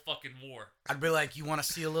the whole fucking war. I'd be like, you want to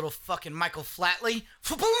see a little fucking Michael Flatley?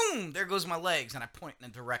 Boom! There goes my legs, and I point in a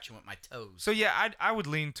direction with my toes. So yeah, I would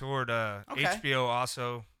lean toward HBO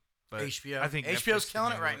also. But HBO. I think HBO's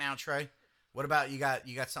killing it right now, Trey. What about you?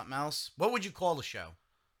 Got something else? What would you call the show?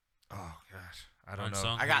 Oh gosh, I don't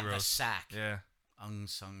Unsung know. I got Heroes. the sack. Yeah.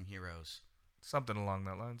 Unsung Heroes. Something along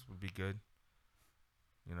that lines would be good.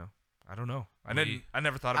 You know, I don't know. I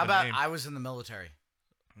never thought of How about a name. I was in the military?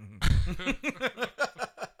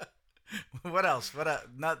 What else?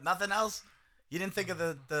 Nothing else? You didn't think of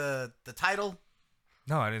the title?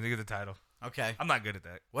 No, I didn't think of the title. Okay. I'm not good at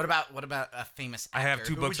that. What about a famous actor? I have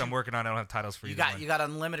 2 books I'm working on. I don't have titles for you. either one. You got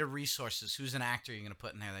unlimited resources. Who's an actor you're gonna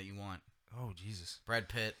put in there that you want? Oh Jesus. Brad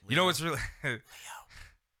Pitt. Leo. You know what's really? Leo.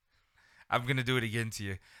 I'm gonna do it again to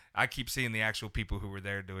you. I keep seeing the actual people who were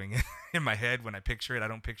there doing it in my head. When I picture it, I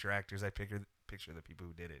don't picture actors. I picture the people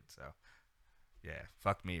who did it. So, yeah,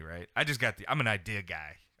 fuck me, right? I'm an idea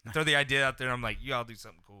guy. I throw the idea out there. I'm like, you all do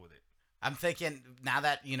something cool with it. I'm thinking now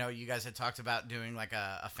that you guys had talked about doing like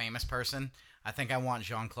a famous person. I think I want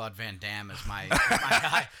Jean-Claude Van Damme as my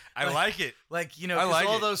guy. I like it. Like,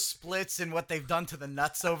 all those splits and what they've done to the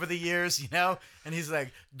nuts over the years, And he's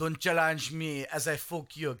like, don't challenge me as I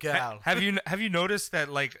fuck you, girl. Have you noticed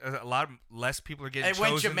that, like, a lot less people are getting chosen? I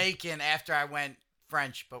went Jamaican after I went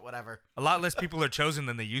French, but whatever. A lot less people are chosen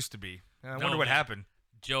than they used to be. I wonder what happened.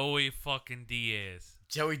 Joey fucking Diaz.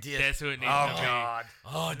 Joey Diaz. That's who it needs Oh, to be. God.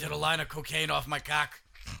 Oh, I did a line of cocaine off my cock.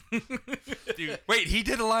 Dude, wait, he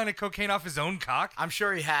did a line of cocaine off his own cock? I'm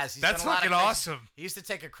sure he has. That's fucking awesome. He used to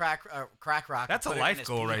take a crack rock. That's a life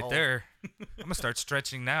goal right there. I'm gonna start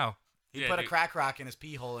stretching now. He put a crack rock in his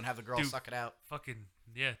pee hole and have the girl suck it out. Fucking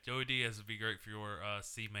yeah, Joey Diaz would be great for your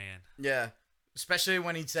C-man. Yeah, especially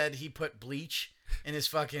when he said he put bleach in his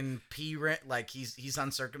fucking pee like he's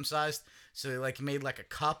uncircumcised, so like he made like a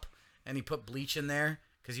cup and he put bleach in there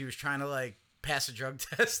because he was trying to like pass a drug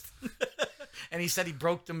test. And he said he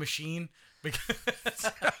broke the machine because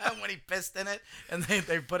when he pissed in it, and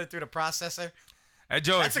they put it through the processor. Hey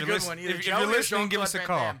Joey, that's a good one. If you're listening, give us a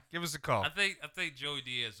call. Give us a call. I think Joey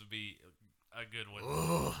Diaz would be a good one.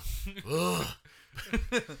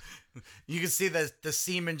 You can see the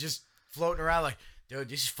semen just floating around like, Dude,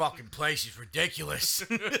 this fucking place is ridiculous.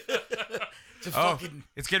 It's a fucking...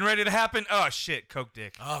 it's getting ready to happen. Oh shit, Coke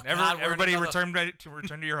Dick. Oh, God, everybody return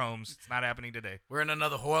to your homes. It's not happening today. We're in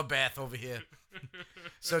another whore bath over here.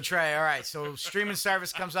 So Trey, all right. So streaming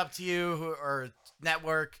service comes up to you or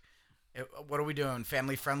network. What are we doing?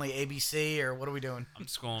 Family friendly ABC or what are we doing? I'm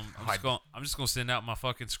just gonna send out my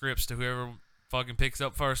fucking scripts to whoever fucking picks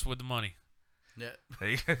up first with the money. Yeah.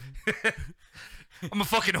 I'm a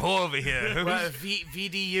fucking whore over here. What,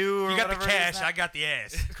 VDU or you got the whatever cash, I got the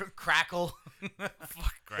ass. Crackle.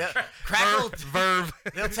 Fuck Yeah, Crackle. Verve.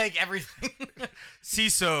 They'll take everything.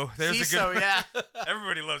 CISO. There's CISO, a good. yeah.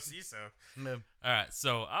 Everybody loves CISO. No. All right,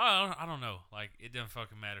 so I don't know. Like it doesn't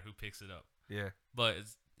fucking matter who picks it up. Yeah. But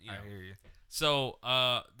it's you know. I hear you. So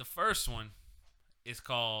the first one is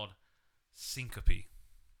called Syncope.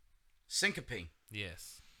 Syncope.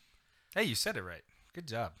 Yes. Hey, you said it right. Good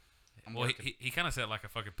job. Well, he kind of said it like a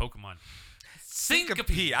fucking Pokemon.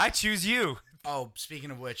 Syncope. I choose you. Oh, speaking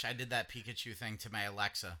of which, I did that Pikachu thing to my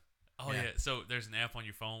Alexa. Oh yeah. So there's an app on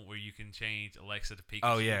your phone where you can change Alexa to Pikachu.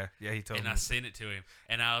 Oh yeah, he told and me. I sent it to him,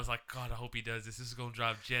 and I was like, God, I hope he does this. This is gonna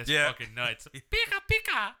drive Jess Yeah. fucking nuts. Pika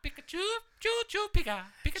pika Pikachu, choo choo Pika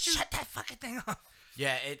Pikachu. Shut that fucking thing off.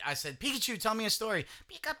 Yeah, I said, Pikachu, tell me a story.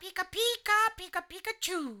 Pika, Pika, Pika, Pika,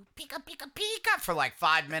 Pikachu. Pika, Pika, Pika. For like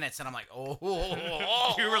 5 minutes, and I'm like, oh.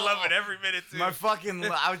 You were loving every minute, too. I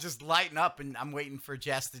was just lighting up, and I'm waiting for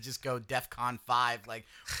Jess to just go DEFCON 5, like,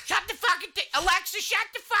 shut the fucking thing. Alexa, shut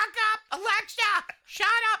the fuck up. Alexa, shut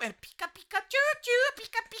up. And Pika, Pika, choo, choo.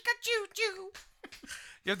 Pika, Pika, choo, choo.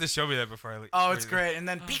 You have to show me that before I leave. Oh, it's great. And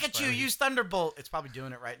then Pikachu, use Thunderbolt. It's probably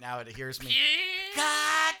doing it right now. It hears me.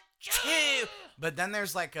 God. Chew. But then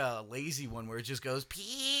there's like a lazy one where it just goes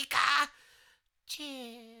Pikachu.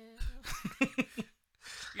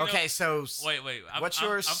 Okay, so wait. What's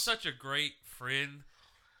yours? I'm such a great friend.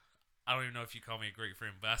 I don't even know if you call me a great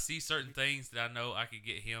friend, but I see certain things that I know I could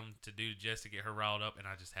get him to do just to get her riled up, and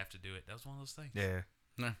I just have to do it. That was one of those things. Yeah.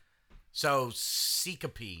 So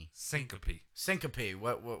syncope. Syncope.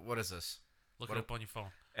 What is this? Look it up on your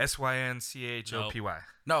phone. SYNCHOPY.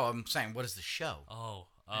 No, I'm saying what is the show?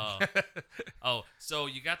 So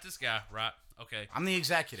you got this guy, right? Okay. I'm the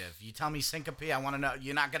executive. You tell me syncope, I want to know.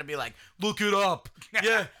 You're not gonna be like, look it up.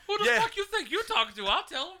 Yeah. Who the fuck you think you're talking to? I'll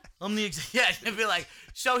tell him. I'm the yeah. You'd be like,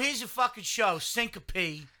 so here's your fucking show,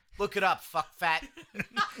 syncope. Look it up, fuck fat.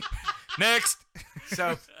 Next.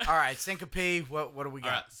 So, all right, syncope. What do we got?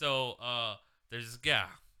 All right, so there's this guy.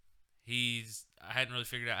 I hadn't really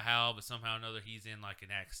figured out how, but somehow or another he's in like an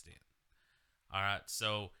accident. All right,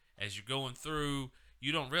 so as you're going through,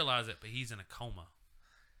 you don't realize it, but he's in a coma,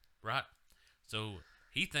 right? So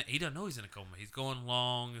he doesn't know he's in a coma. He's going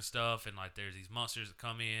along and stuff, and like there's these monsters that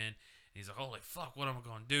come in, and he's like, holy fuck, what am I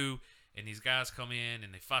gonna do? And these guys come in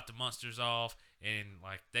and they fight the monsters off, and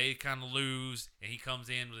like they kind of lose, and he comes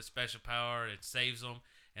in with a special power and saves them,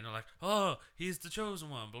 and they're like, oh, he's the chosen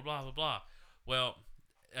one, blah blah blah blah. Well,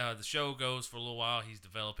 the show goes for a little while. He's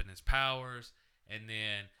developing his powers, and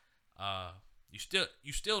then you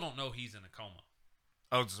still don't know he's in a coma.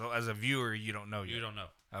 Oh, so as a viewer, you don't know yet. You don't know.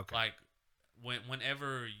 Okay. Like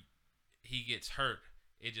whenever he gets hurt,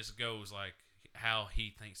 it just goes like how he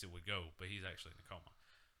thinks it would go, but he's actually in a coma.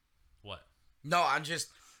 What? No,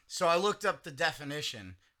 so I looked up the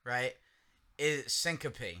definition, right? Is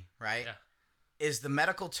syncope, right? Yeah. Is the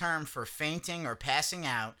medical term for fainting or passing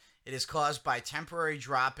out. It is caused by temporary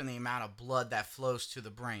drop in the amount of blood that flows to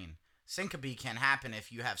the brain. Syncope can happen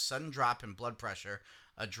if you have sudden drop in blood pressure,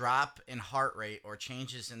 a drop in heart rate, or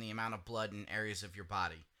changes in the amount of blood in areas of your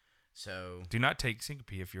body. So do not take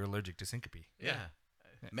syncope if you're allergic to syncope. Yeah.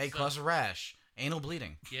 May cause a rash, anal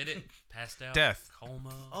bleeding. Get it? Passed out. Death.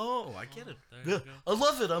 Coma. Oh, I get it. There you go. I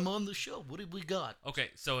love it. I'm on the show. What have we got?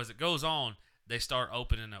 Okay, so as it goes on, they start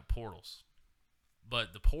opening up portals.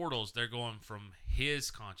 But the portals, they're going from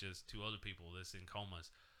his conscious to other people that's in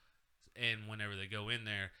comas. And whenever they go in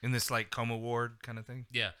there... In this, like, coma ward kind of thing?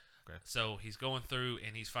 Yeah. Okay. So he's going through,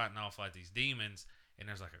 and he's fighting off, like, these demons, and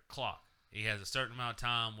there's, like, a clock. He has a certain amount of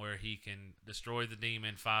time where he can destroy the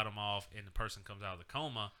demon, fight him off, and the person comes out of the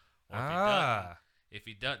coma. Or if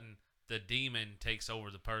he doesn't, the demon takes over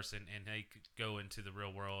the person, and they could go into the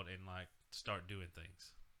real world and, like, start doing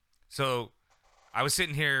things. So, I was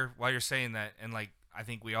sitting here while you're saying that, and, like, I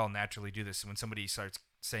think we all naturally do this. When somebody starts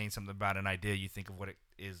saying something about an idea, you think of what it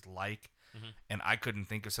is like. Mm-hmm. And I couldn't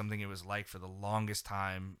think of something it was like for the longest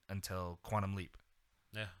time until Quantum Leap.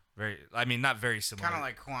 Yeah. Not very similar. Kind of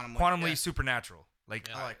like Quantum Leap. Quantum Leap, Supernatural. Like,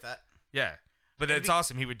 I like that. Yeah. But it's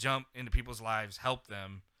awesome. He would jump into people's lives, help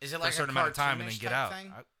them is it for like a certain amount of time, and then get out.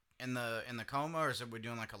 in the coma, or is it we're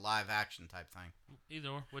doing like a live action type thing? Either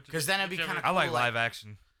or. Because then it'd be kind of I cool, like live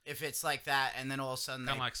action. if it's like that, and then all of a sudden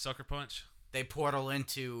kind of like Sucker Punch. they portal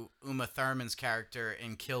into Uma Thurman's character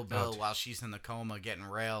in Kill Bill while she's in the coma getting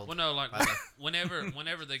railed. Well, no, like whenever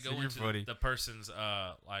they go you're into funny. the person's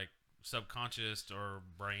like subconscious or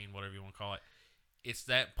brain, whatever you want to call it, it's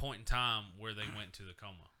that point in time where they went to the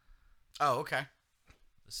coma. Oh, okay.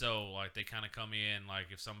 So like they kind of come in, like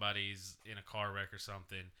if somebody's in a car wreck or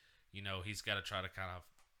something, you know, he's got to try to kind of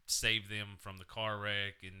save them from the car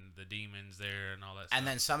wreck and the demons there and all that stuff. And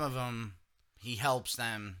then some of them, he helps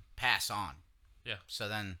them pass on. Yeah. So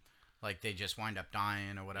then, like, they just wind up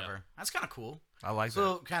dying or whatever. Yeah. That's kind of cool. I like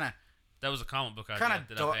So that. kind of that was a comic book idea kind of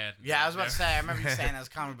that I've had. Yeah, I was about to say. I remember you saying that was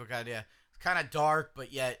a comic book idea. It's kind of dark,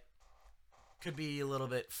 but yet could be a little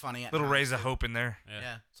bit funny. Little times, rays of too. hope in there.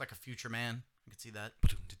 Yeah, it's like a future man. I could see that.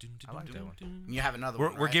 I like that one. And you have another We're,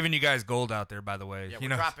 one. we're right? giving you guys gold out there, by the way. Yeah, you we're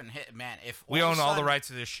know, dropping hit, man. If we all own of a all the sudden- rights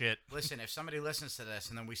to this shit. Listen, if somebody listens to this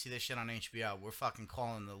and then we see this shit on HBO, we're fucking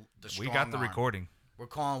calling the We strong got the arm. recording. We're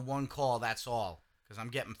calling one call. That's all. Because I'm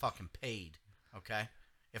getting fucking paid. Okay.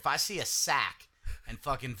 If I see a sack and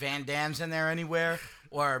fucking Van Damme's in there anywhere,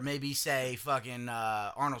 or maybe say fucking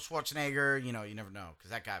Arnold Schwarzenegger, you know, you never know,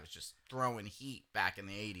 because that guy was just throwing heat back in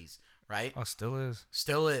the 80s, right? Oh, still is.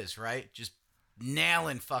 Still is, right? Just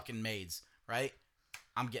nailing fucking maids, right?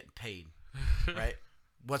 I'm getting paid, right?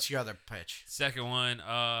 What's your other pitch? Second one,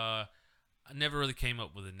 I never really came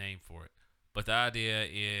up with a name for it, but the idea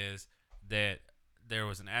is that there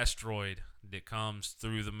was an asteroid that comes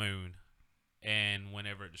through the moon, and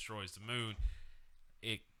whenever it destroys the moon,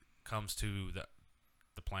 it comes to the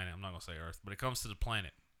planet. I'm not gonna say Earth, but it comes to the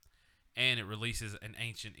planet, and it releases an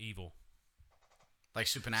ancient evil. Like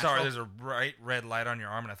Supernatural? Sorry, there's a bright red light on your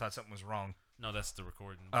arm, and I thought something was wrong. No, that's the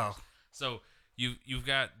recording. Oh. So you've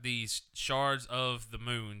got these shards of the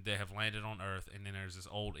moon that have landed on Earth, and then there's this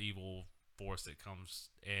old evil force that comes,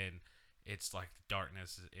 and it's like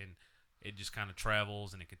darkness, and it just kind of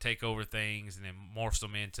travels, and it can take over things, and then morphs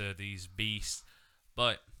them into these beasts.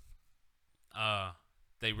 But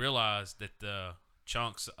they realize that the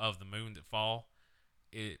chunks of the moon that fall,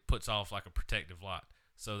 it puts off like a protective light.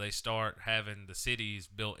 So they start having the cities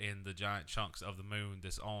built in the giant chunks of the moon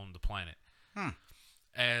that's on the planet.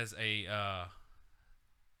 As a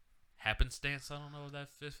happenstance, I don't know if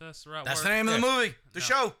that's the right word. That's the name of the movie. The No.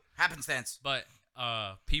 show. Happenstance. But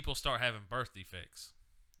people start having birth defects.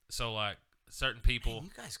 So like certain people, Man,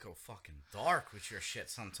 you guys go fucking dark with your shit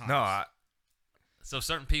sometimes. No, so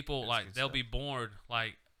certain people like good they'll stuff. be born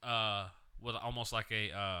like with almost like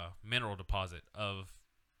a mineral deposit of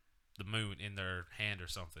the moon in their hand or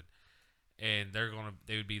something, and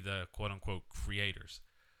they would be the quote unquote creators.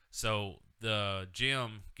 So the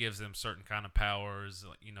gem gives them certain kind of powers,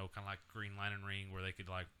 you know, kind of like Green Lantern ring, where they could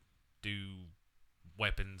like do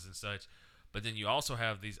weapons and such. But then you also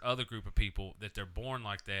have these other group of people that they're born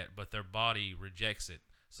like that, but their body rejects it.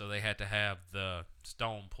 So they had to have the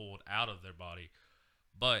stone pulled out of their body.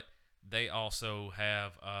 But they also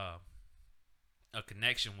have a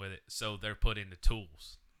connection with it, so they're put into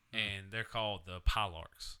tools. And they're called the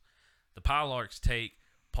Pylarks. The Pylarks take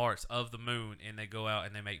parts of the moon and they go out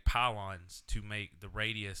and they make pylons to make the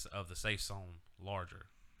radius of the safe zone larger.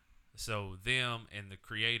 So them and the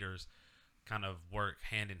creators kind of work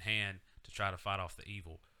hand in hand to try to fight off the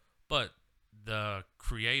evil. But the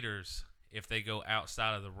creators, if they go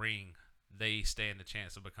outside of the ring, they stand a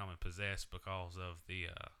chance of becoming possessed because of the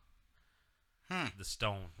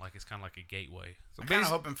stone. Like it's kind of like a gateway. I'm kind of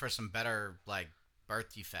hoping for some better like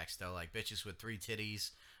birth defects though, like bitches with 3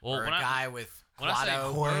 titties, Well, or a guy with when I say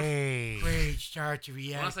Quado. Great start to When I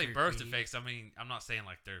react. say birth defects, I mean I'm not saying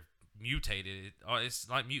like they're mutated. It's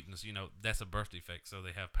like mutants. You know, that's a birth defect, so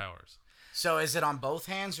they have powers. So is it on both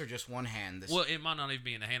hands or just one hand? Well, it might not even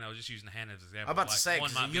be in the hand. I was just using the hand as an example. I'm about Like, to say, one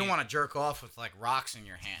 'cause might you be- don't want to jerk off with like rocks in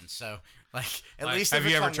your hand. So like at Like, least have if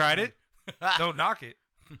you it's ever on tried one it? hand- Don't knock it.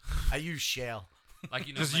 I use shale. like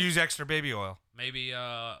you know, Just use extra baby oil. maybe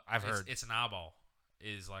I've heard. it's an eyeball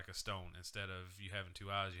is like a stone. Instead of you having 2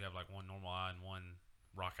 eyes, you have like one normal eye and one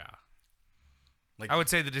rock eye. Like I would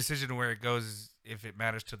say the decision where it goes is if it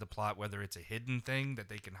matters to the plot, whether it's a hidden thing that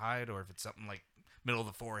they can hide or if it's something like middle of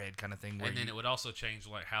the forehead kind of thing. Where And then it would also change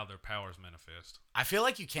like how their powers manifest. I feel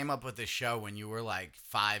like you came up with this show when you were like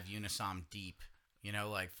 5 Unisom deep. You know,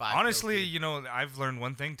 like 5. honestly, pills deep. you know, I've learned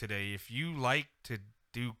one thing today. If you like to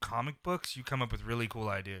do comic books, you come up with really cool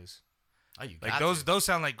ideas. Oh, you Like got those to. those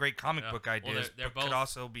sound like great comic Yeah. book Well, ideas, they're but could both-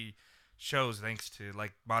 also be shows thanks to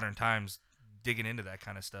like modern times digging into that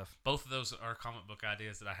kind of stuff. Both of those are comic book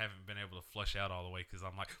ideas that I haven't been able to flush out all the way because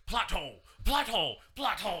I'm like, plot hole, plot hole,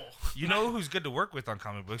 plot hole. You know who's good to work with on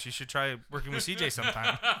comic books? You should try working with CJ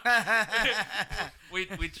sometime. we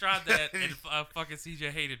tried that, and fucking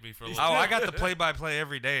CJ hated me for a little Oh, I got the play-by-play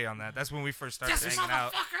every day on that. That's when we first started This hanging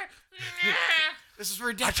out. This is I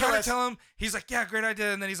ridiculous. try to tell him. He's like, yeah, great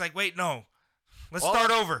idea. And then he's like, wait, no. Let's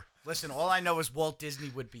start over. Listen, all I know is Walt Disney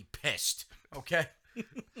would be pissed. Okay.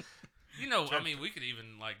 You know, I mean, we could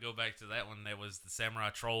even like go back to that one that was the samurai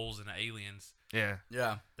trolls and the aliens. Yeah.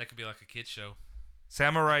 Yeah. That could be like a kid show.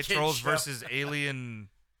 Samurai Kid trolls show. versus alien.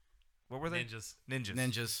 What were they? Ninjas.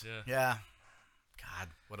 Ninjas. Yeah. Yeah. God,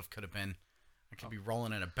 what if could have been? I could be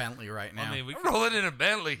rolling in a Bentley right now. I mean, we I'm could, rolling in a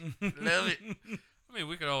Bentley. Love it. I mean,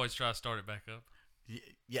 we could always try to start it back up.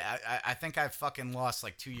 Yeah, I think I fucking lost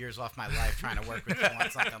like 2 years off my life trying to work with you on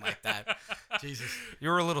something like that. Jesus. You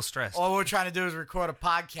were a little stressed. All we're trying to do is record a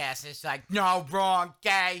podcast. It's like, no, wrong,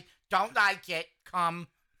 gay, don't like it, come.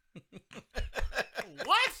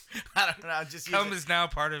 What? I don't know. Just Cum is now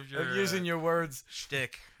part of your I'm using your words.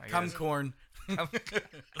 shtick. I Cum guess. corn. Ugh.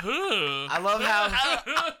 I love how.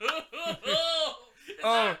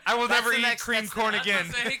 Oh, I will That's never the eat next- cream that's corn I was again.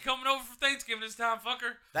 gonna say, hey, coming over for Thanksgiving this time,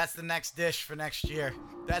 fucker. That's the next dish for next year.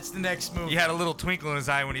 That's the next move. He had a little twinkle in his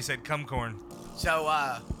eye when he said cum corn.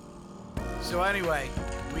 So anyway,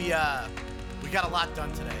 we got a lot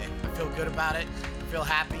done today. I feel good about it. I feel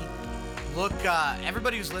happy. Look,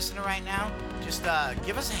 everybody who's listening right now, just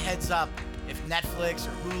give us a heads up if Netflix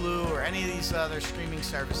or Hulu or any of these other streaming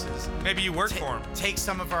services Maybe you work for him. take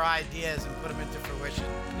some of our ideas and put them into fruition.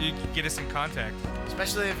 You can get us in contact.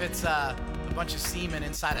 Especially if it's a bunch of seamen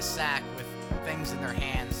inside a sack with things in their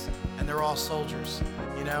hands and they're all soldiers.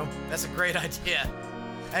 You know, that's a great idea.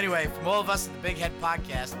 Anyway, from all of us at the Big Head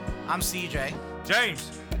Podcast, I'm CJ.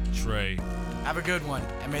 James. Trey. Have a good one,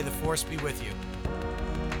 and may the force be with you.